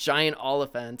and the giant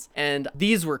Oliphants, and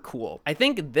these were cool. I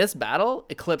think this battle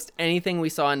eclipsed anything we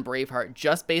saw in Braveheart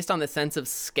just based on the sense of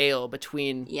scale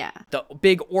between Yeah. the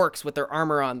big orcs with their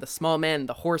armor on, the small men,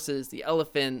 the horses, the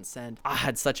elephants, and I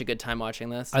had such a good time watching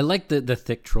this. I like the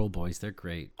thick troll boys. They're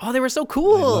great. Oh, they were so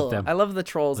cool. I love them. I love the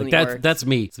trolls Like and the orcs. that's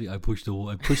me. See, I pushed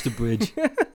the bridge.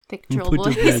 Thick troll Put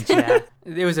the boys. bridge. Yeah.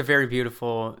 It was a very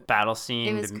beautiful battle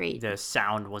scene. It was great. The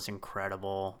sound was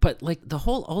incredible. But like the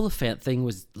whole Oliphant thing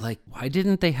was like, why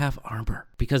didn't they have armor?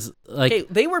 Because like Okay,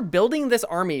 they were building this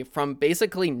army from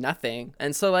basically nothing.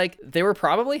 And so, like, they were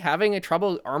probably having a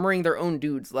trouble armoring their own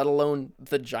dudes, let alone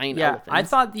the giant Yeah, elephants. I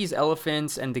thought these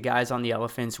elephants and the guys on the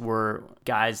elephants were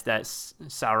guys that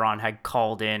Sauron had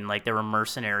called in, like they were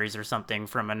mercenaries or something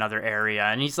from another area.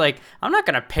 And he's like, I'm not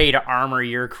going to pay to armor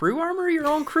your crew. Armor your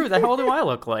own crew. The hell do I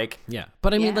look like? yeah.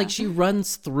 But I mean, Yeah. like she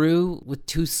runs through with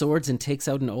 2 swords and takes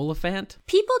out an Oliphant.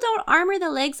 People don't armor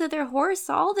the legs of their horse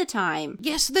all the time.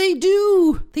 Yes, they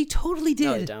do. They totally did.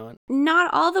 No, they don't.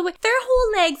 Not all the way. Their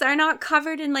whole legs are not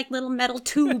covered in like little metal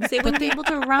tubes. They wouldn't be able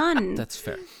to run. That's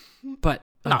fair. But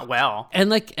Not well.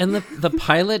 and the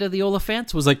pilot of the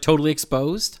Oliphants was like totally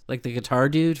exposed, like the guitar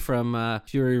dude from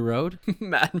Fury Road.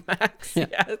 Mad Max. Yeah,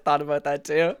 I thought about that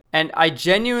too. And I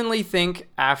genuinely think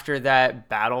after that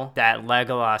battle that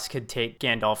Legolas could take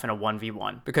Gandalf in a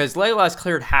 1v1 because Legolas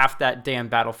cleared half that damn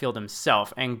battlefield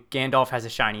himself and Gandalf has a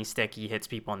shiny stick he hits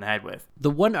people in the head with. The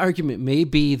one argument may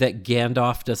be that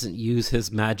Gandalf doesn't use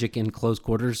his magic in close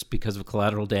quarters because of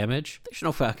collateral damage. There's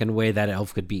no fucking way that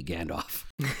elf could beat Gandalf.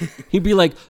 He'd be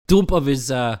like dump of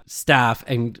his staff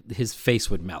and his face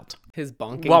would melt. His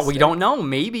bonking. Well, we stick. don't know.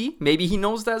 Maybe he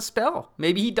knows that spell.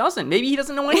 Maybe he doesn't. Maybe he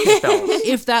doesn't know any spells.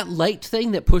 If that light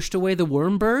thing that pushed away the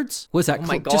worm birds was that Oh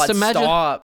my god! just imagine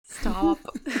Stop! Stop.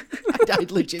 I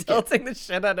legit Tilting the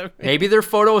shit out of me. Maybe they're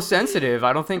photosensitive.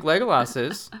 I don't think Legolas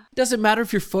is. doesn't matter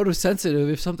if you're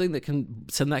photosensitive, if something that can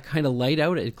send that kind of light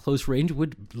out at close range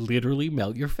would literally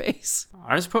melt your face.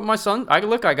 I just put my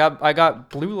I got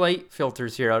blue light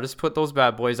filters here. I'll just put those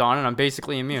bad boys on and I'm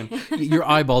basically immune. Your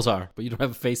eyeballs are, but you don't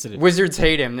have a face in it. Wizards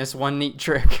hate him. This one neat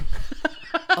trick.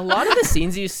 A lot of the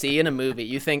scenes you see in a movie,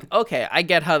 you think, okay, I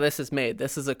get how this is made.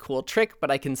 This is a cool trick,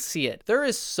 but I can see it. There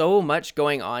is so much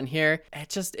going on here.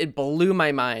 It blew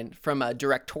my mind from a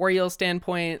directorial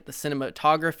standpoint, the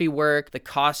cinematography work, the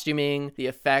costuming, the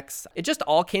effects. It just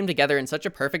all came together in such a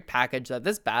perfect package that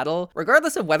this battle,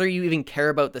 regardless of whether you even care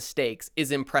about the stakes,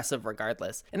 is impressive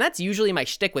regardless. And that's usually my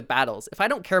shtick with battles. If I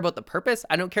don't care about the purpose,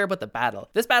 I don't care about the battle.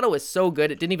 This battle was so good,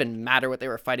 it didn't even matter what they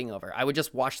were fighting over. I would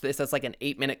just watch this as like an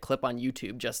 8-minute clip on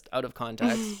YouTube, just out of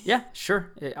context. Yeah,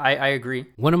 sure. I agree.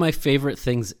 One of my favorite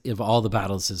things of all the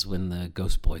battles is when the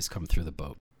Ghost Boys come through the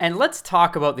boat. And let's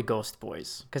talk about the Ghost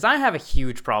Boys, because I have a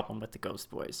huge problem with the Ghost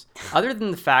Boys. Other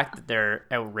than the fact that they're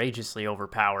outrageously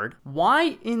overpowered,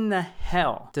 why in the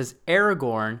hell does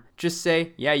Aragorn just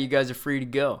say, yeah, you guys are free to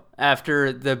go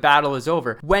after the battle is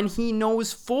over, when he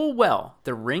knows full well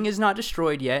the ring is not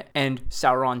destroyed yet and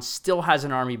Sauron still has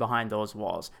an army behind those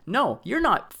walls? No, you're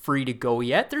not free to go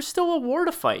yet. There's still a war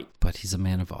to fight. But he's a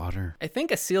man of honor. I think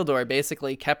Isildur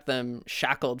basically kept them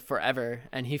shackled forever,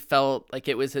 and he felt like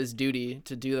it was his duty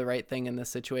to do the right thing in this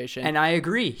situation. And I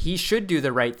agree. He should do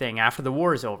the right thing after the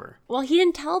war is over. Well, he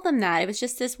didn't tell them that. It was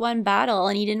just this one battle,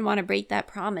 and he didn't want to break that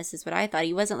promise, is what I thought.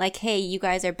 He wasn't like, hey, you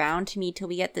guys are bound to me till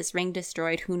we get this ring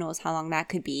destroyed. Who knows knows how long that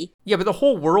could be. Yeah, but the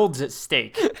whole world's at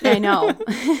stake. I know.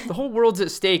 The whole world's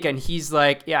at stake, and he's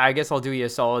like, yeah, I guess I'll do you a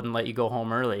solid and let you go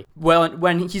home early. Well,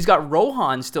 when he's got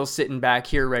Rohan still sitting back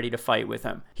here ready to fight with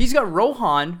him. He's got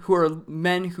Rohan, who are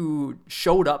men who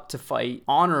showed up to fight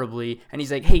honorably, and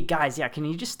he's like, hey, guys, yeah, can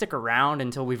you just stick around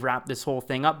until we've wrapped this whole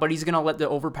thing up? But he's going to let the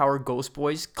overpowered Ghost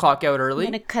Boys clock out early.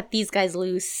 I'm going to cut these guys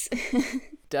loose.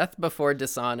 Death before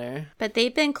dishonor. But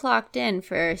they've been clocked in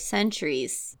for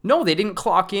centuries. No, they didn't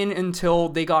clock in until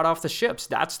they got off the ships.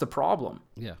 That's the problem.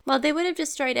 Yeah. Well, they would have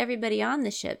destroyed everybody on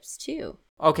the ships, too.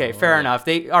 Okay, fair enough.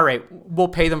 All right, we'll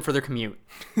pay them for their commute.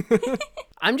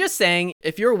 I'm just saying,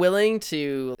 if you're willing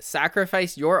to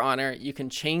sacrifice your honor, you can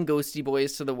chain Ghosty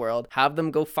Boys to the world, have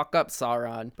them go fuck up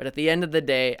Sauron. But at the end of the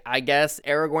day, I guess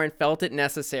Aragorn felt it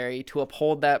necessary to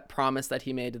uphold that promise that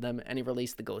he made to them, and he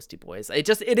released the Ghosty Boys. It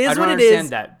is I what don't it understand is.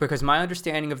 that, because my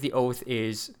understanding of the oath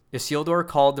is Isildur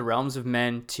called the realms of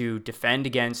men to defend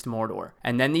against Mordor.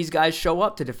 And then these guys show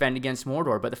up to defend against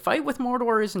Mordor. But the fight with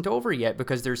Mordor isn't over yet,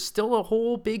 because there's still a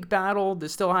whole big battle that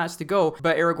still has to go.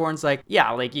 But Aragorn's like, yeah,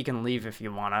 like, you can leave if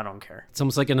you want. I don't care. It's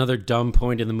almost like another dumb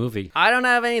point in the movie. I don't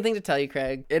have anything to tell you,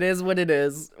 Craig. It is what it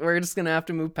is. We're just going to have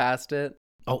to move past it.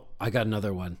 Oh, I got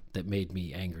another one that made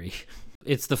me angry.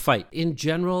 It's the fight. In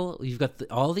general, you've got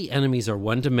all the enemies are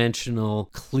one-dimensional,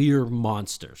 clear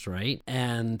monsters, right?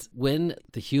 And when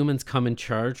the humans come in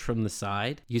charge from the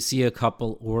side, you see a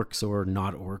couple orcs or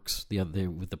not orcs, the other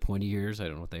with the pointy ears, I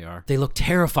don't know what they are. They look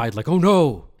terrified, like, oh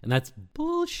no! And that's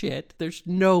bullshit. There's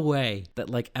no way that,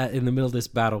 like, in the middle of this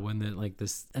battle, when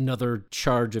this another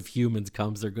charge of humans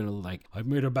comes, they're gonna like, I've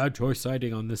made a bad choice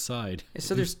siding on this side.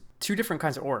 So there's two different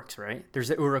kinds of orcs, right? There's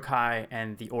the Uruk-hai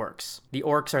and the orcs. The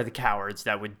orcs are the cowards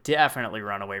that would definitely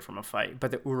run away from a fight, but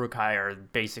the Uruk-hai are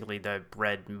basically the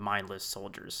bred, mindless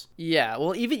soldiers. Yeah,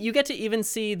 well, even you get to even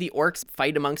see the orcs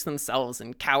fight amongst themselves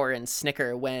and cower and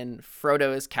snicker when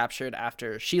Frodo is captured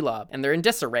after Shelob, and they're in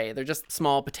disarray. They're just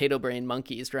small potato brain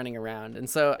monkeys running around, and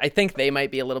so I think they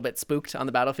might be a little bit spooked on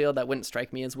the battlefield. That wouldn't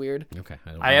strike me as weird. Okay,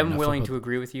 I am willing to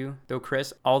agree with you, though,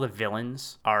 Chris. All the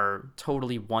villains are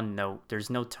totally one note.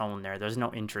 There's no tone there. There's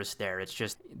no interest there. It's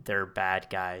just they're bad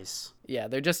guys. Yeah,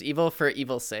 they're just evil for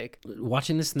evil's sake.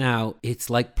 Watching this now, it's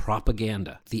like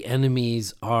propaganda. The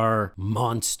enemies are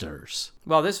monsters.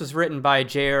 Well, this was written by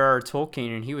J.R.R.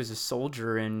 Tolkien, and he was a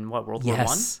soldier in, World War I?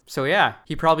 Yes. So yeah,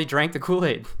 he probably drank the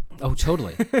Kool-Aid. Oh,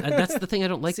 totally. That's the thing I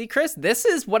don't like. See, Chris, this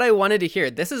is what I wanted to hear.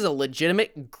 This is a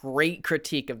legitimate, great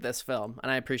critique of this film,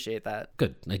 and I appreciate that.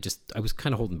 Good. I was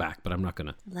kind of holding back, but I'm not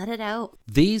gonna. Let it out.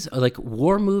 These are like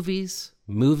war movies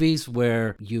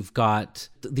where you've got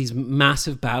these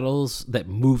massive battles that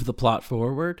move the plot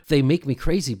forward. They make me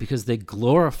crazy because they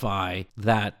glorify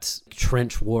that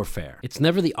trench warfare. It's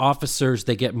never the officers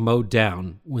that get mowed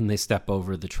down when they step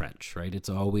over the trench, right? It's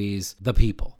always the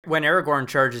people. When Aragorn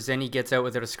charges in, he gets out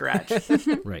without a scratch.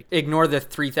 Right. Ignore the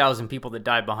 3,000 people that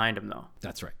died behind him, though,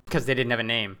 That's right. because they didn't have a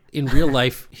name. In real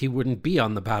life, he wouldn't be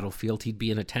on the battlefield. He'd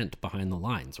be in a tent behind the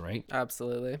lines, right?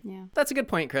 Absolutely. Yeah. That's a good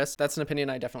point, Chris. That's an opinion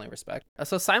I definitely respect.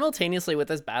 So simultaneously with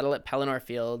this battle at Pelennor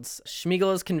Fields,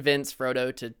 Sméagol has convinced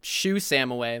Frodo to shoo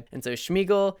Sam away. And so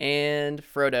Sméagol and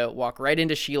Frodo walk right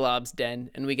into Shelob's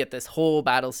den, and we get this whole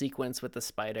battle sequence with the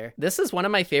spider. This is one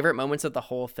of my favorite moments of the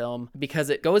whole film because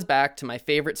it goes back to my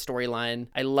favorite storyline.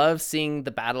 I love seeing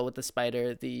the battle with the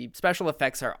spider. The special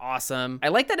effects are awesome. I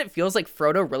like that it feels like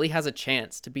Frodo really has a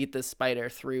chance to beat this spider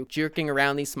through jerking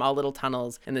around these small little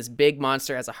tunnels, and this big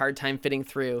monster has a hard time fitting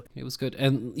through. It was good.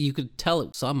 And you could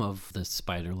tell some of the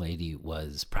spider lady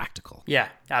was practical. Yeah,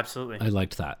 absolutely. I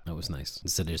liked that. That was nice.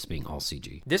 Instead of just being all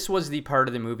CG. This was the part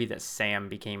of the movie that Sam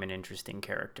became an interesting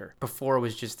character. Before it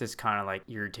was just this kind of like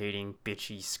irritating,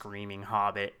 bitchy, screaming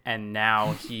hobbit. And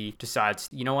now he decides,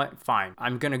 you know what? Fine.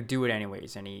 I'm going to do it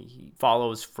anyways. And he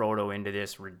follows Frodo into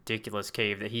this ridiculous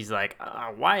cave that he's like,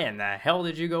 why in the hell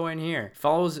did you go in here?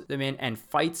 Follows them in and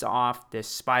fights off this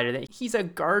spider. That he's a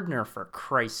gardener, for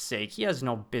Christ's sake. He has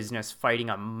no business fighting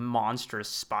a monstrous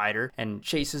spider, and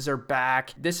chases her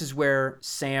back. This is where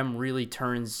Sam really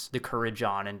turns the courage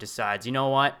on and decides, you know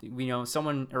what?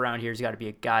 Someone around here's got to be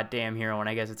a goddamn hero, and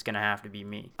I guess it's going to have to be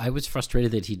me. I was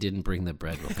frustrated that he didn't bring the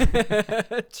bread with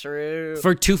him. True.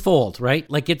 For twofold, right?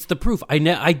 Like, it's the proof. I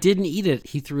didn't eat it.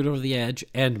 He threw it over the edge,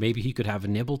 and maybe he could have a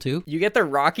nibble too. You get the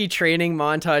Rocky training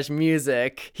montage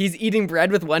music. He's eating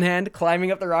bread with one hand,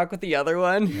 climbing up the rock with the other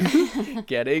one.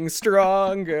 Getting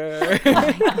stronger.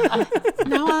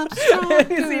 No, I'm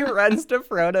stronger. Is he runs to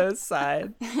Frodo's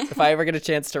side. If I ever get a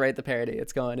chance to write the parody,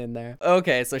 it's going in there.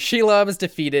 Okay, so Shelob is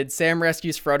defeated. Sam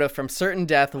rescues Frodo from certain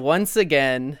death once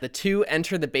again. The two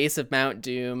enter the base of Mount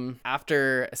Doom.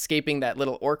 After escaping that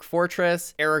little orc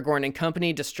fortress, Aragorn and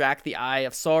company distract the eye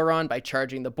of Sauron by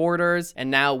charging the borders.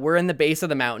 And now we're in the base of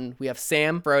the mountain. We have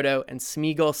Sam, Frodo, and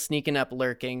Smeagol sneaking up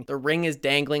lurking. The ring is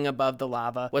dangling above the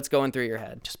lava. What's going through your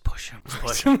head? Just push him.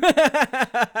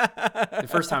 The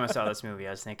first time I saw this movie,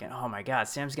 I was thinking, oh my God,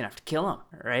 Sam's gonna have to kill him,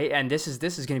 right? And this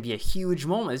is gonna be a huge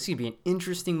moment. This is gonna be an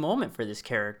interesting moment for this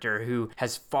character who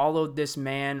has followed this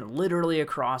man literally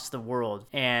across the world,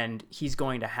 and he's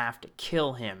going to have to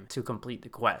kill him to complete the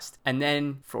quest. And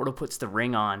then Frodo puts the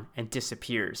ring on and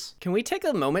disappears. Can we take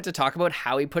a moment to talk about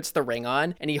how he puts the ring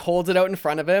on and he holds it out in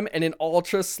front of him and in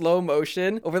ultra slow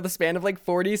motion over the span of like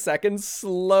 40 seconds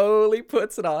slowly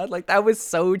puts it on? Like, that was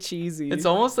so cheesy. It's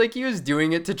almost like he was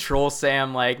doing it to troll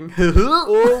Sam, like,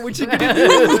 oh, what you gonna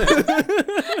do?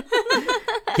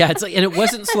 Yeah, it's like, and it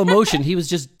wasn't slow motion. He was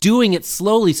just doing it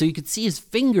slowly so you could see his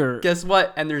finger. Guess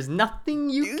what? And there's nothing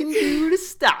you can do to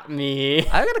stop me.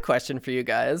 I got a question for you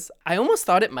guys. I almost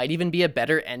thought it might even be a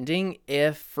better ending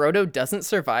if Frodo doesn't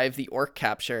survive the orc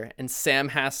capture and Sam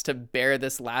has to bear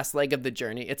this last leg of the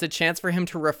journey. It's a chance for him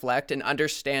to reflect and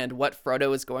understand what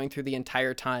Frodo is going through the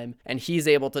entire time, and he's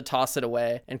able to toss it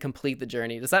away and complete the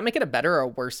journey. Does that make it a better or a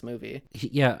worse movie?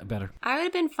 Yeah, better. I would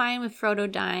have been fine with Frodo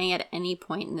dying at any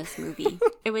point in this movie.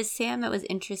 It was Sam that was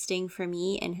interesting for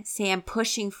me, and Sam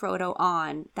pushing Frodo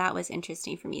on, that was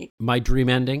interesting for me. My dream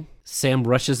ending, Sam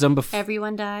rushes him before...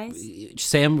 Everyone dies?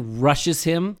 Sam rushes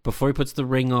him before he puts the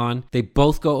ring on. They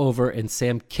both go over, and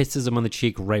Sam kisses him on the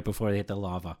cheek right before they hit the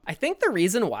lava. I think the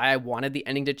reason why I wanted the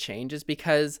ending to change is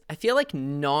because I feel like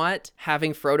not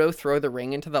having Frodo throw the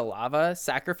ring into the lava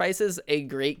sacrifices a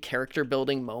great character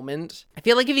building moment. I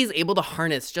feel like if he's able to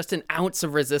harness just an ounce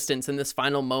of resistance in this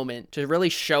final moment to really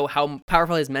show how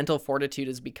powerful his mental fortitude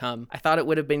has become, I thought it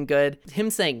would have been good. Him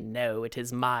saying, no, it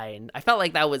is mine. I felt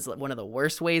like that was one of the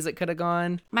worst ways it could have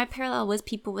gone. My parallel was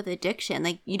people with addiction.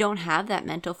 Like, you don't have that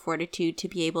mental fortitude to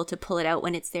be able to pull it out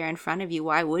when it's there in front of you.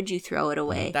 Why would you throw it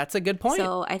away? That's a good point.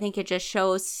 So I think it just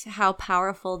shows how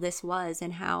powerful this was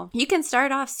and how you can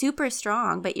start off super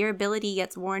strong, but your ability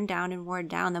gets worn down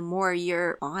the more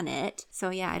you're on it. So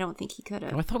yeah, I don't think he could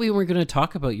have. Oh, I thought we weren't going to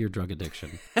talk about your drug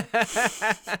addiction.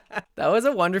 That was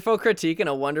a wonderful critique and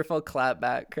a wonderful clap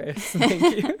back, Chris.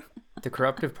 Thank you. The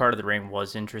corruptive part of the ring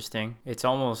was interesting. It's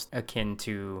almost akin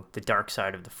to the dark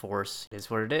side of the Force. It is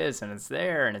what it is, and it's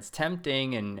there, and it's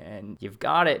tempting, and you've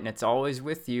got it, and it's always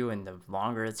with you, and the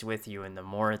longer it's with you, and the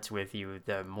more it's with you,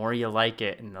 the more you like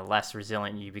it, and the less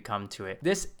resilient you become to it.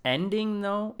 This ending,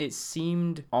 though, it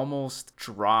seemed almost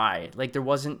dry. Like there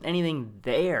wasn't anything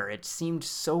there. It seemed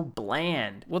so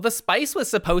bland. Well, the spice was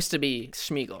supposed to be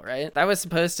Smeagol, right? That was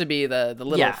supposed to be the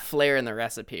little flair in the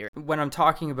recipe. When I'm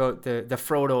talking about the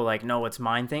Frodo, like, no, it's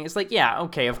mine thing, it's like, yeah,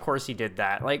 okay, of course he did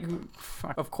that. Like,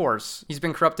 of course. He's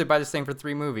been corrupted by this thing for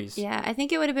 3 movies. Yeah, I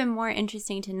think it would have been more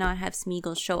interesting to not have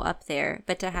Smeagol show up there,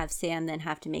 but to have Sam then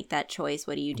have to make that choice.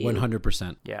 What do you do?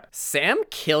 100%. Yeah. Sam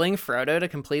killing Frodo to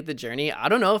complete the journey, I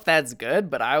don't know if that's good,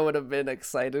 but I would have been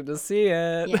excited to see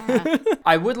it. Yeah.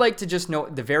 I would like to just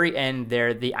note the very end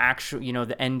there, the actual,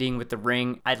 the ending with the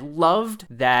ring. I loved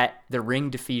that the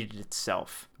ring defeated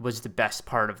itself. Was the best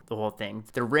part of the whole thing.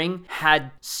 The ring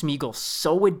had Smeagol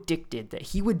so addicted that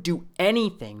he would do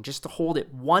anything just to hold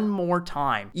it one more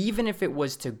time, even if it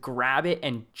was to grab it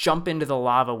and jump into the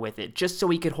lava with it, just so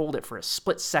he could hold it for a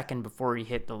split second before he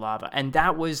hit the lava. And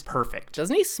that was perfect.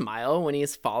 Doesn't he smile when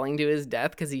he's falling to his death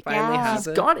because he finally has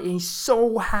it? He's got it. He's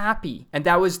so happy. And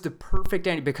that was the perfect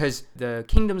ending because the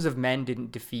kingdoms of men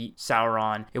didn't defeat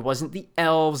Sauron. It wasn't the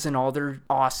elves and all their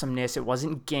awesomeness. It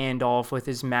wasn't Gandalf with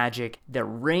his magic. The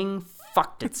ring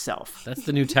fucked itself. That's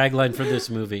the new tagline for this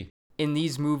movie. In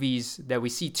these movies that we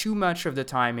see too much of the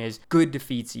time is good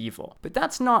defeats evil. But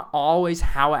that's not always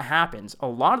how it happens. A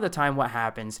lot of the time what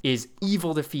happens is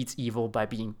evil defeats evil by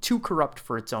being too corrupt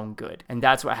for its own good. And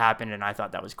that's what happened, and I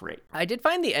thought that was great. I did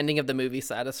find the ending of the movie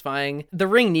satisfying. The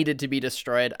ring needed to be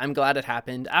destroyed. I'm glad it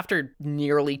happened. After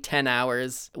nearly 10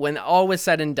 hours, when all was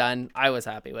said and done, I was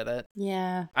happy with it.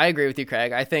 Yeah. I agree with you,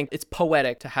 Craig. I think it's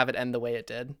poetic to have it end the way it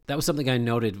did. That was something I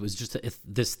noted was just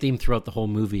this theme throughout the whole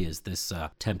movie is this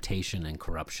temptation and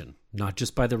corruption, not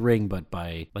just by the ring, but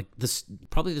by like this.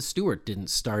 Probably the Steward didn't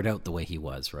start out the way he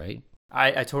was, right?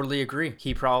 I totally agree.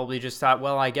 He probably just thought,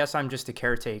 well, I guess I'm just a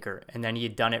caretaker. And then he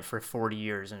had done it for 40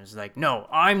 years and was like, no,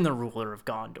 I'm the ruler of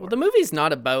Gondor. Well, the movie's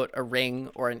not about a ring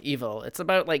or an evil. It's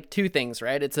about like two things,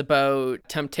 right? It's about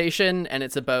temptation and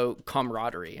it's about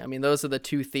camaraderie. I mean, those are the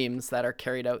two themes that are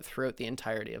carried out throughout the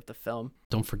entirety of the film.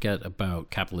 Don't forget about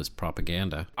capitalist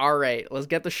propaganda. All right, let's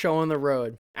get the show on the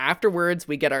road. Afterwards,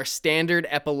 we get our standard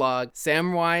epilogue.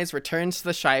 Samwise returns to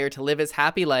the Shire to live his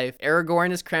happy life.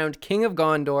 Aragorn is crowned King of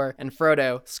Gondor, and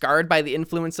Frodo, scarred by the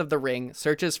influence of the ring,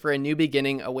 searches for a new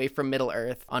beginning away from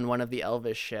Middle-earth on one of the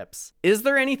Elvish ships. Is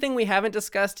there anything we haven't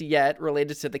discussed yet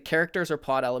related to the characters or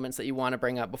plot elements that you want to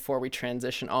bring up before we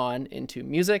transition on into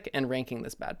music and ranking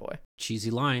this bad boy?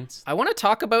 Cheesy lines. I want to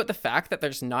talk about the fact that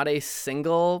there's not a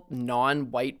single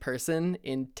non-white person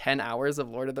in 10 hours of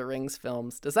Lord of the Rings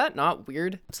films. Does that not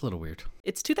weird? It's a little weird.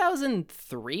 It's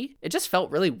 2003. It just felt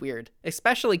really weird,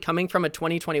 especially coming from a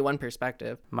 2021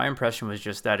 perspective. My impression was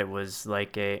just that it was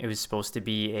like it was supposed to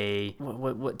be a,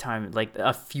 what time? Like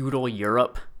a feudal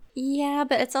Europe. Yeah,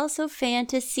 but it's also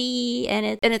fantasy and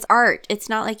it's art. It's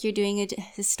not like you're doing a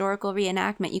historical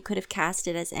reenactment. You could have cast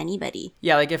it as anybody.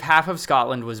 Yeah, like if half of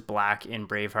Scotland was black in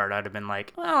Braveheart, I'd have been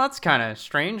like, well, that's kind of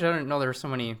strange. I didn't know there were so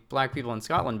many black people in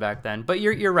Scotland back then. But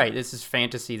you're right. This is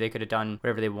fantasy. They could have done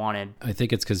whatever they wanted. I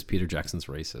think it's because Peter Jackson's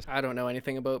racist. I don't know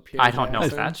anything about Peter I don't know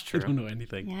if Jackson. that's I true. don't know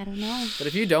anything. Yeah, I don't know. But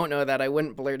if you don't know that, I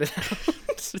wouldn't blurt it out.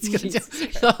 It's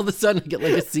gonna all of a sudden get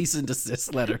like a cease and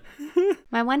desist letter.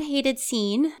 My one hated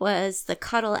scene was the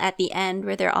cuddle at the end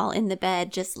where they're all in the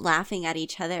bed just laughing at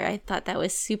each other. I thought that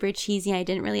was super cheesy. I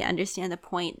didn't really understand the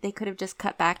point. They could have just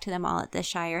cut back to them all at the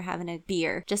Shire having a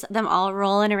beer. Just them all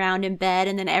rolling around in bed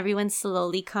and then everyone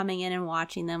slowly coming in and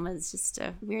watching them was just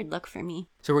a weird look for me.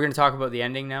 So we're going to talk about the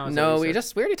ending now? Is that No, what you we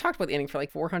said? already talked about the ending for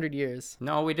like 400 years.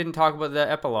 No, we didn't talk about the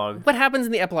epilogue. What happens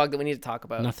in the epilogue that we need to talk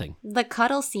about? Nothing. The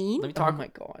cuddle scene? Let me Oh talk. my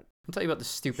god. I'll tell you about the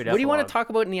stupid What do you want to epilogue. talk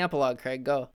about in the epilogue, Craig?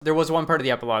 Go. There was one part of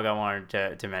the epilogue I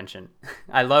wanted to mention.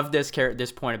 I love this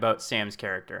point about Sam's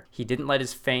character. He didn't let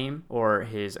his fame or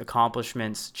his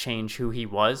accomplishments change who he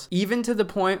was, even to the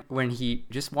point when he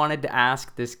just wanted to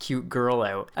ask this cute girl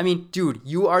out. I mean, dude,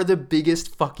 you are the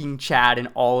biggest fucking Chad in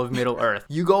all of Middle-earth.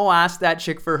 You go ask that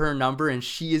chick for her number and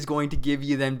she is going to give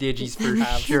you them digis for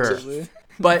sure. Absolutely.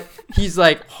 But he's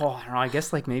like, oh, I don't know, I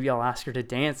guess like maybe I'll ask her to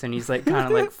dance. And he's like kind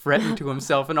of like fretting to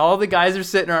himself. And all the guys are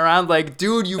sitting around like,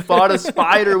 dude, you fought a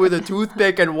spider with a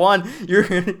toothpick and won.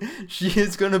 She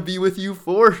is going to be with you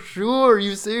for sure.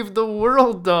 You saved the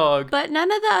world, dog. But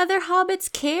none of the other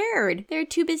hobbits cared. They were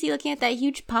too busy looking at that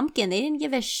huge pumpkin. They didn't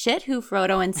give a shit who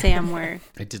Frodo and Sam were.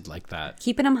 I did like that.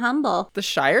 Keeping them humble. The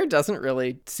Shire doesn't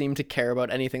really seem to care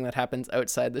about anything that happens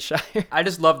outside the Shire. I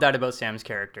just love that about Sam's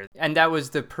character. And that was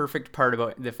the perfect part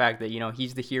about the fact that, you know,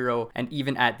 he's the hero. And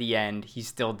even at the end, he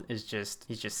still is just,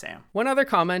 he's just Sam. One other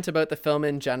comment about the film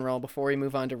in general before we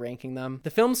move on to ranking them. The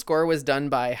film score was done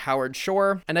by Howard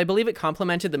Shore, and I believe it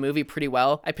complemented the movie pretty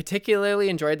well. I particularly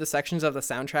enjoyed the sections of the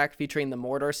soundtrack featuring the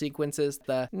Mordor sequences,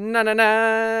 the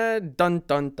na-na-na,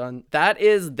 dun-dun-dun. That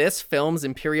is this film's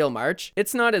Imperial March.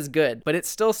 It's not as good, but it's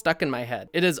still stuck in my head.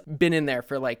 It has been in there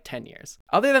for like 10 years.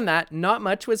 Other than that, not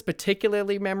much was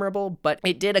particularly memorable, but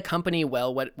it did accompany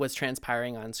well what was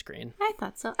transpiring on screen. I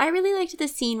thought so. I really liked the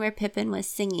scene where Pippin was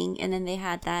singing and then they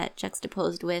had that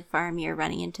juxtaposed with Faramir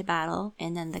running into battle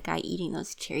and then the guy eating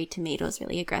those cherry tomatoes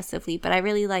really aggressively. But I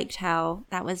really liked how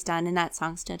that was done and that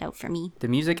song stood out for me. The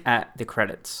music at the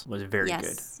credits was very Yes,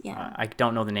 good. yeah. I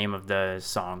don't know the name of the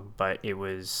song, but it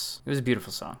was a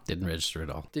beautiful song. Didn't register at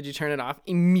all. Did you turn it off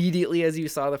immediately as you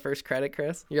saw the first credit,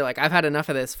 Chris? You're like, I've had enough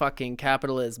of this fucking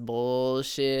capitalist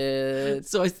bullshit.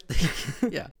 So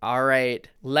yeah. All right,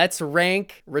 let's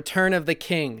rank Return of the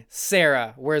King.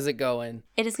 Sarah, where's it going?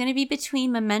 It is going to be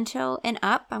between Memento and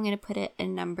Up. I'm going to put it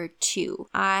in number 2.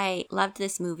 I loved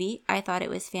this movie. I thought it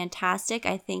was fantastic.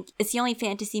 I think it's the only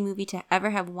fantasy movie to ever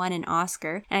have won an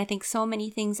Oscar. And I think so many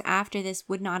things after this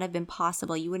would not have been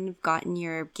possible. You wouldn't have gotten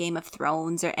your Game of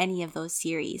Thrones or any of those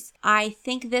series. I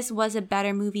think this was a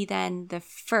better movie than the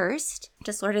first,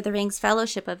 just Lord of the Rings,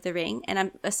 Fellowship of the Ring. And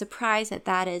I'm surprised that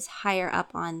that is higher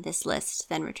up on this list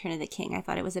than Return of the King. I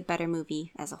thought it was a better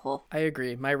movie as a whole. I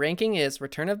agree. My ranking is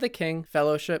Return of the King,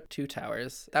 Fellowship, Two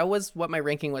Towers. That was what my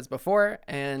ranking was before,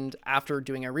 and after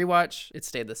doing a rewatch, it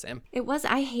stayed the same.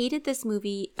 I hated this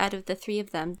movie out of the 3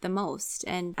 of them the most.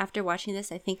 And after watching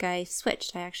this, I think I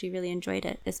switched. I actually really enjoyed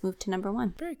it. This moved to number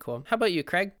 1. Very cool. How about you,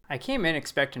 Craig? I came in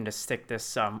expecting to stick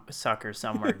this sucker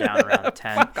somewhere down around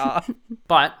 10. Fuck off.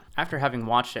 But after having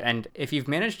watched it, and if you've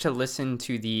managed to listen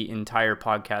to the entire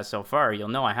podcast so far, you'll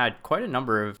know I had quite a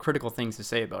number of critical things to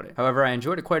say about it. However, I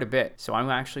enjoyed it quite a bit, so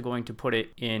I'm actually going to put it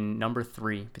in number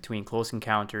 3 between Close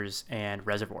Encounters and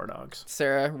Reservoir Dogs.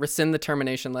 Sarah, rescind the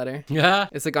termination letter. Yeah.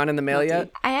 Is it gone in the mail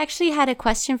yet? I actually had a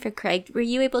question for Craig. Were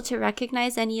you able to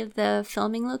recognize any of the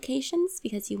filming locations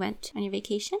because you went on your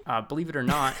vacation? Believe it or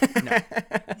not, no.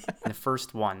 In the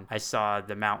first one, I saw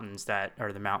the mountains that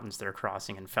are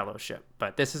crossing in Fellowship,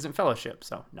 but this isn't Fellowship,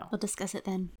 so no. We'll discuss it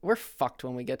then. We're fucked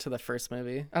when we get to the first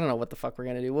movie. I don't know what the fuck we're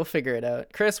gonna do. We'll figure it out.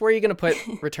 Chris, where are you gonna put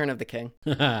Return of the King?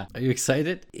 Are you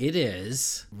excited? It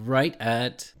is right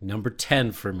at number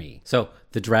 10 for me. So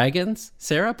the Dragons,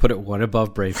 Sarah, put it one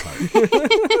above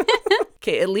Braveheart.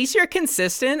 Okay, at least you're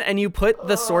consistent and you put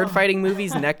the sword fighting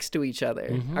movies next to each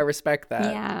other. I respect that.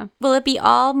 Yeah. Will it be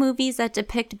all movies that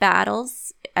depict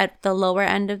battles at the lower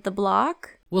end of the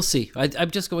block? We'll see.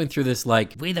 I'm just going through this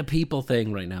like we the people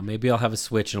thing right now. Maybe I'll have a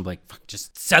switch and I'm like, fuck,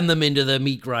 just send them into the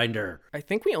meat grinder. I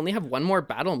think we only have one more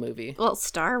battle movie. Well,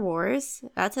 Star Wars.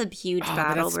 That's a huge but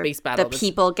battle that's where space battle. the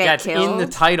people get That's killed. in the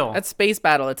title. That's Space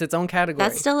Battle. It's its own category.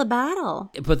 That's still a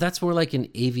battle. But that's more like an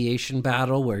aviation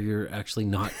battle where you're actually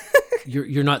not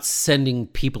you're not sending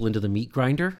people into the meat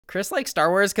grinder. Chris likes Star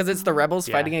Wars because it's the rebels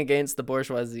Yeah. fighting against the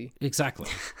bourgeoisie. Exactly.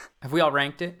 Have we all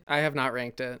ranked it? I have not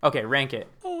ranked it. Okay, rank it.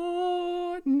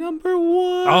 Oh, number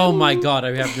 1. Oh my god,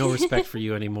 I have no respect for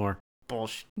you anymore.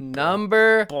 Bullshit.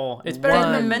 Number Bull. It's better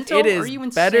than 1. Memento? It is Are you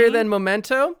better insane? than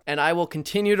Memento, and I will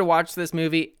continue to watch this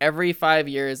movie every 5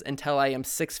 years until I am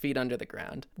 6 feet under the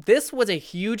ground. This was a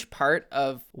huge part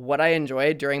of what I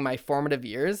enjoyed during my formative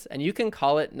years, and you can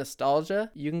call it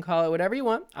nostalgia. You can call it whatever you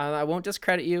want. I won't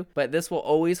discredit you, but this will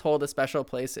always hold a special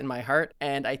place in my heart,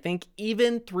 and I think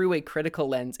even through a critical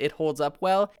lens, it holds up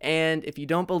well, and if you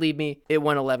don't believe me, it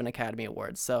won 11 Academy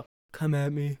Awards, so come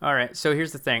at me. All right, so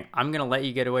here's the thing. I'm going to let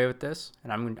you get away with this,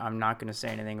 and I'm not going to say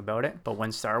anything about it. But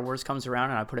when Star Wars comes around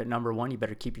and I put it number 1, you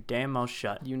better keep your damn mouth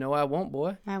shut. You know I won't,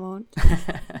 boy. I won't.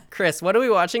 Chris, what are we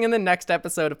watching in the next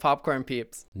episode of Popcorn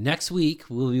Peeps? Next week,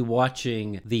 we'll be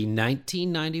watching the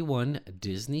 1991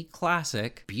 Disney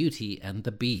classic Beauty and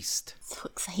the Beast. So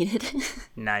excited.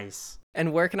 Nice.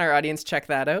 And where can our audience check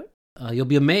that out? You'll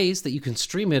be amazed that you can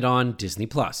stream it on Disney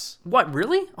Plus, What,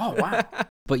 really? Oh, wow.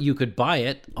 but you could buy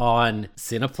it on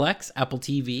Cineplex, Apple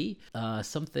TV,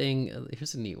 something.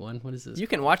 Here's a neat one. What is this? You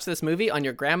can watch this movie on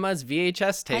your grandma's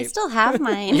VHS tape. I still have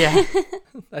mine. Yeah.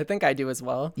 I think I do as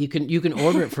well. You can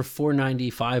order it for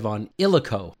 $4.95 on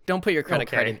Illico. Don't put your credit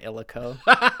card Okay. in Illico.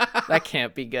 That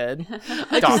can't be good.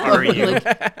 Are you?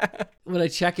 When I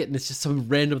check it and it's just some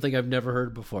random thing I've never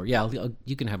heard before. Yeah,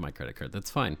 you can have my credit card.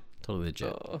 That's fine. Totally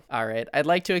legit. All right. I'd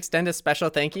like to extend a special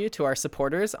thank you to our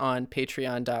supporters on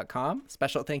patreon.com.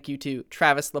 Special thank you to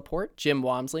Travis Laporte, Jim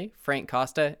Walmsley, Frank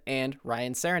Costa, and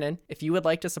Ryan Saranen. If you would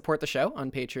like to support the show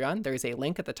on Patreon, there is a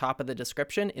link at the top of the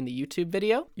description in the YouTube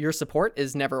video. Your support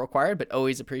is never required, but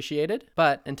always appreciated.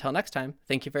 But until next time,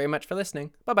 thank you very much for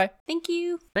listening. Bye-bye. Thank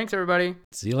you. Thanks, everybody.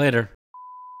 See you later.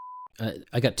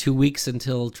 I got 2 weeks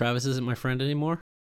until Travis isn't my friend anymore.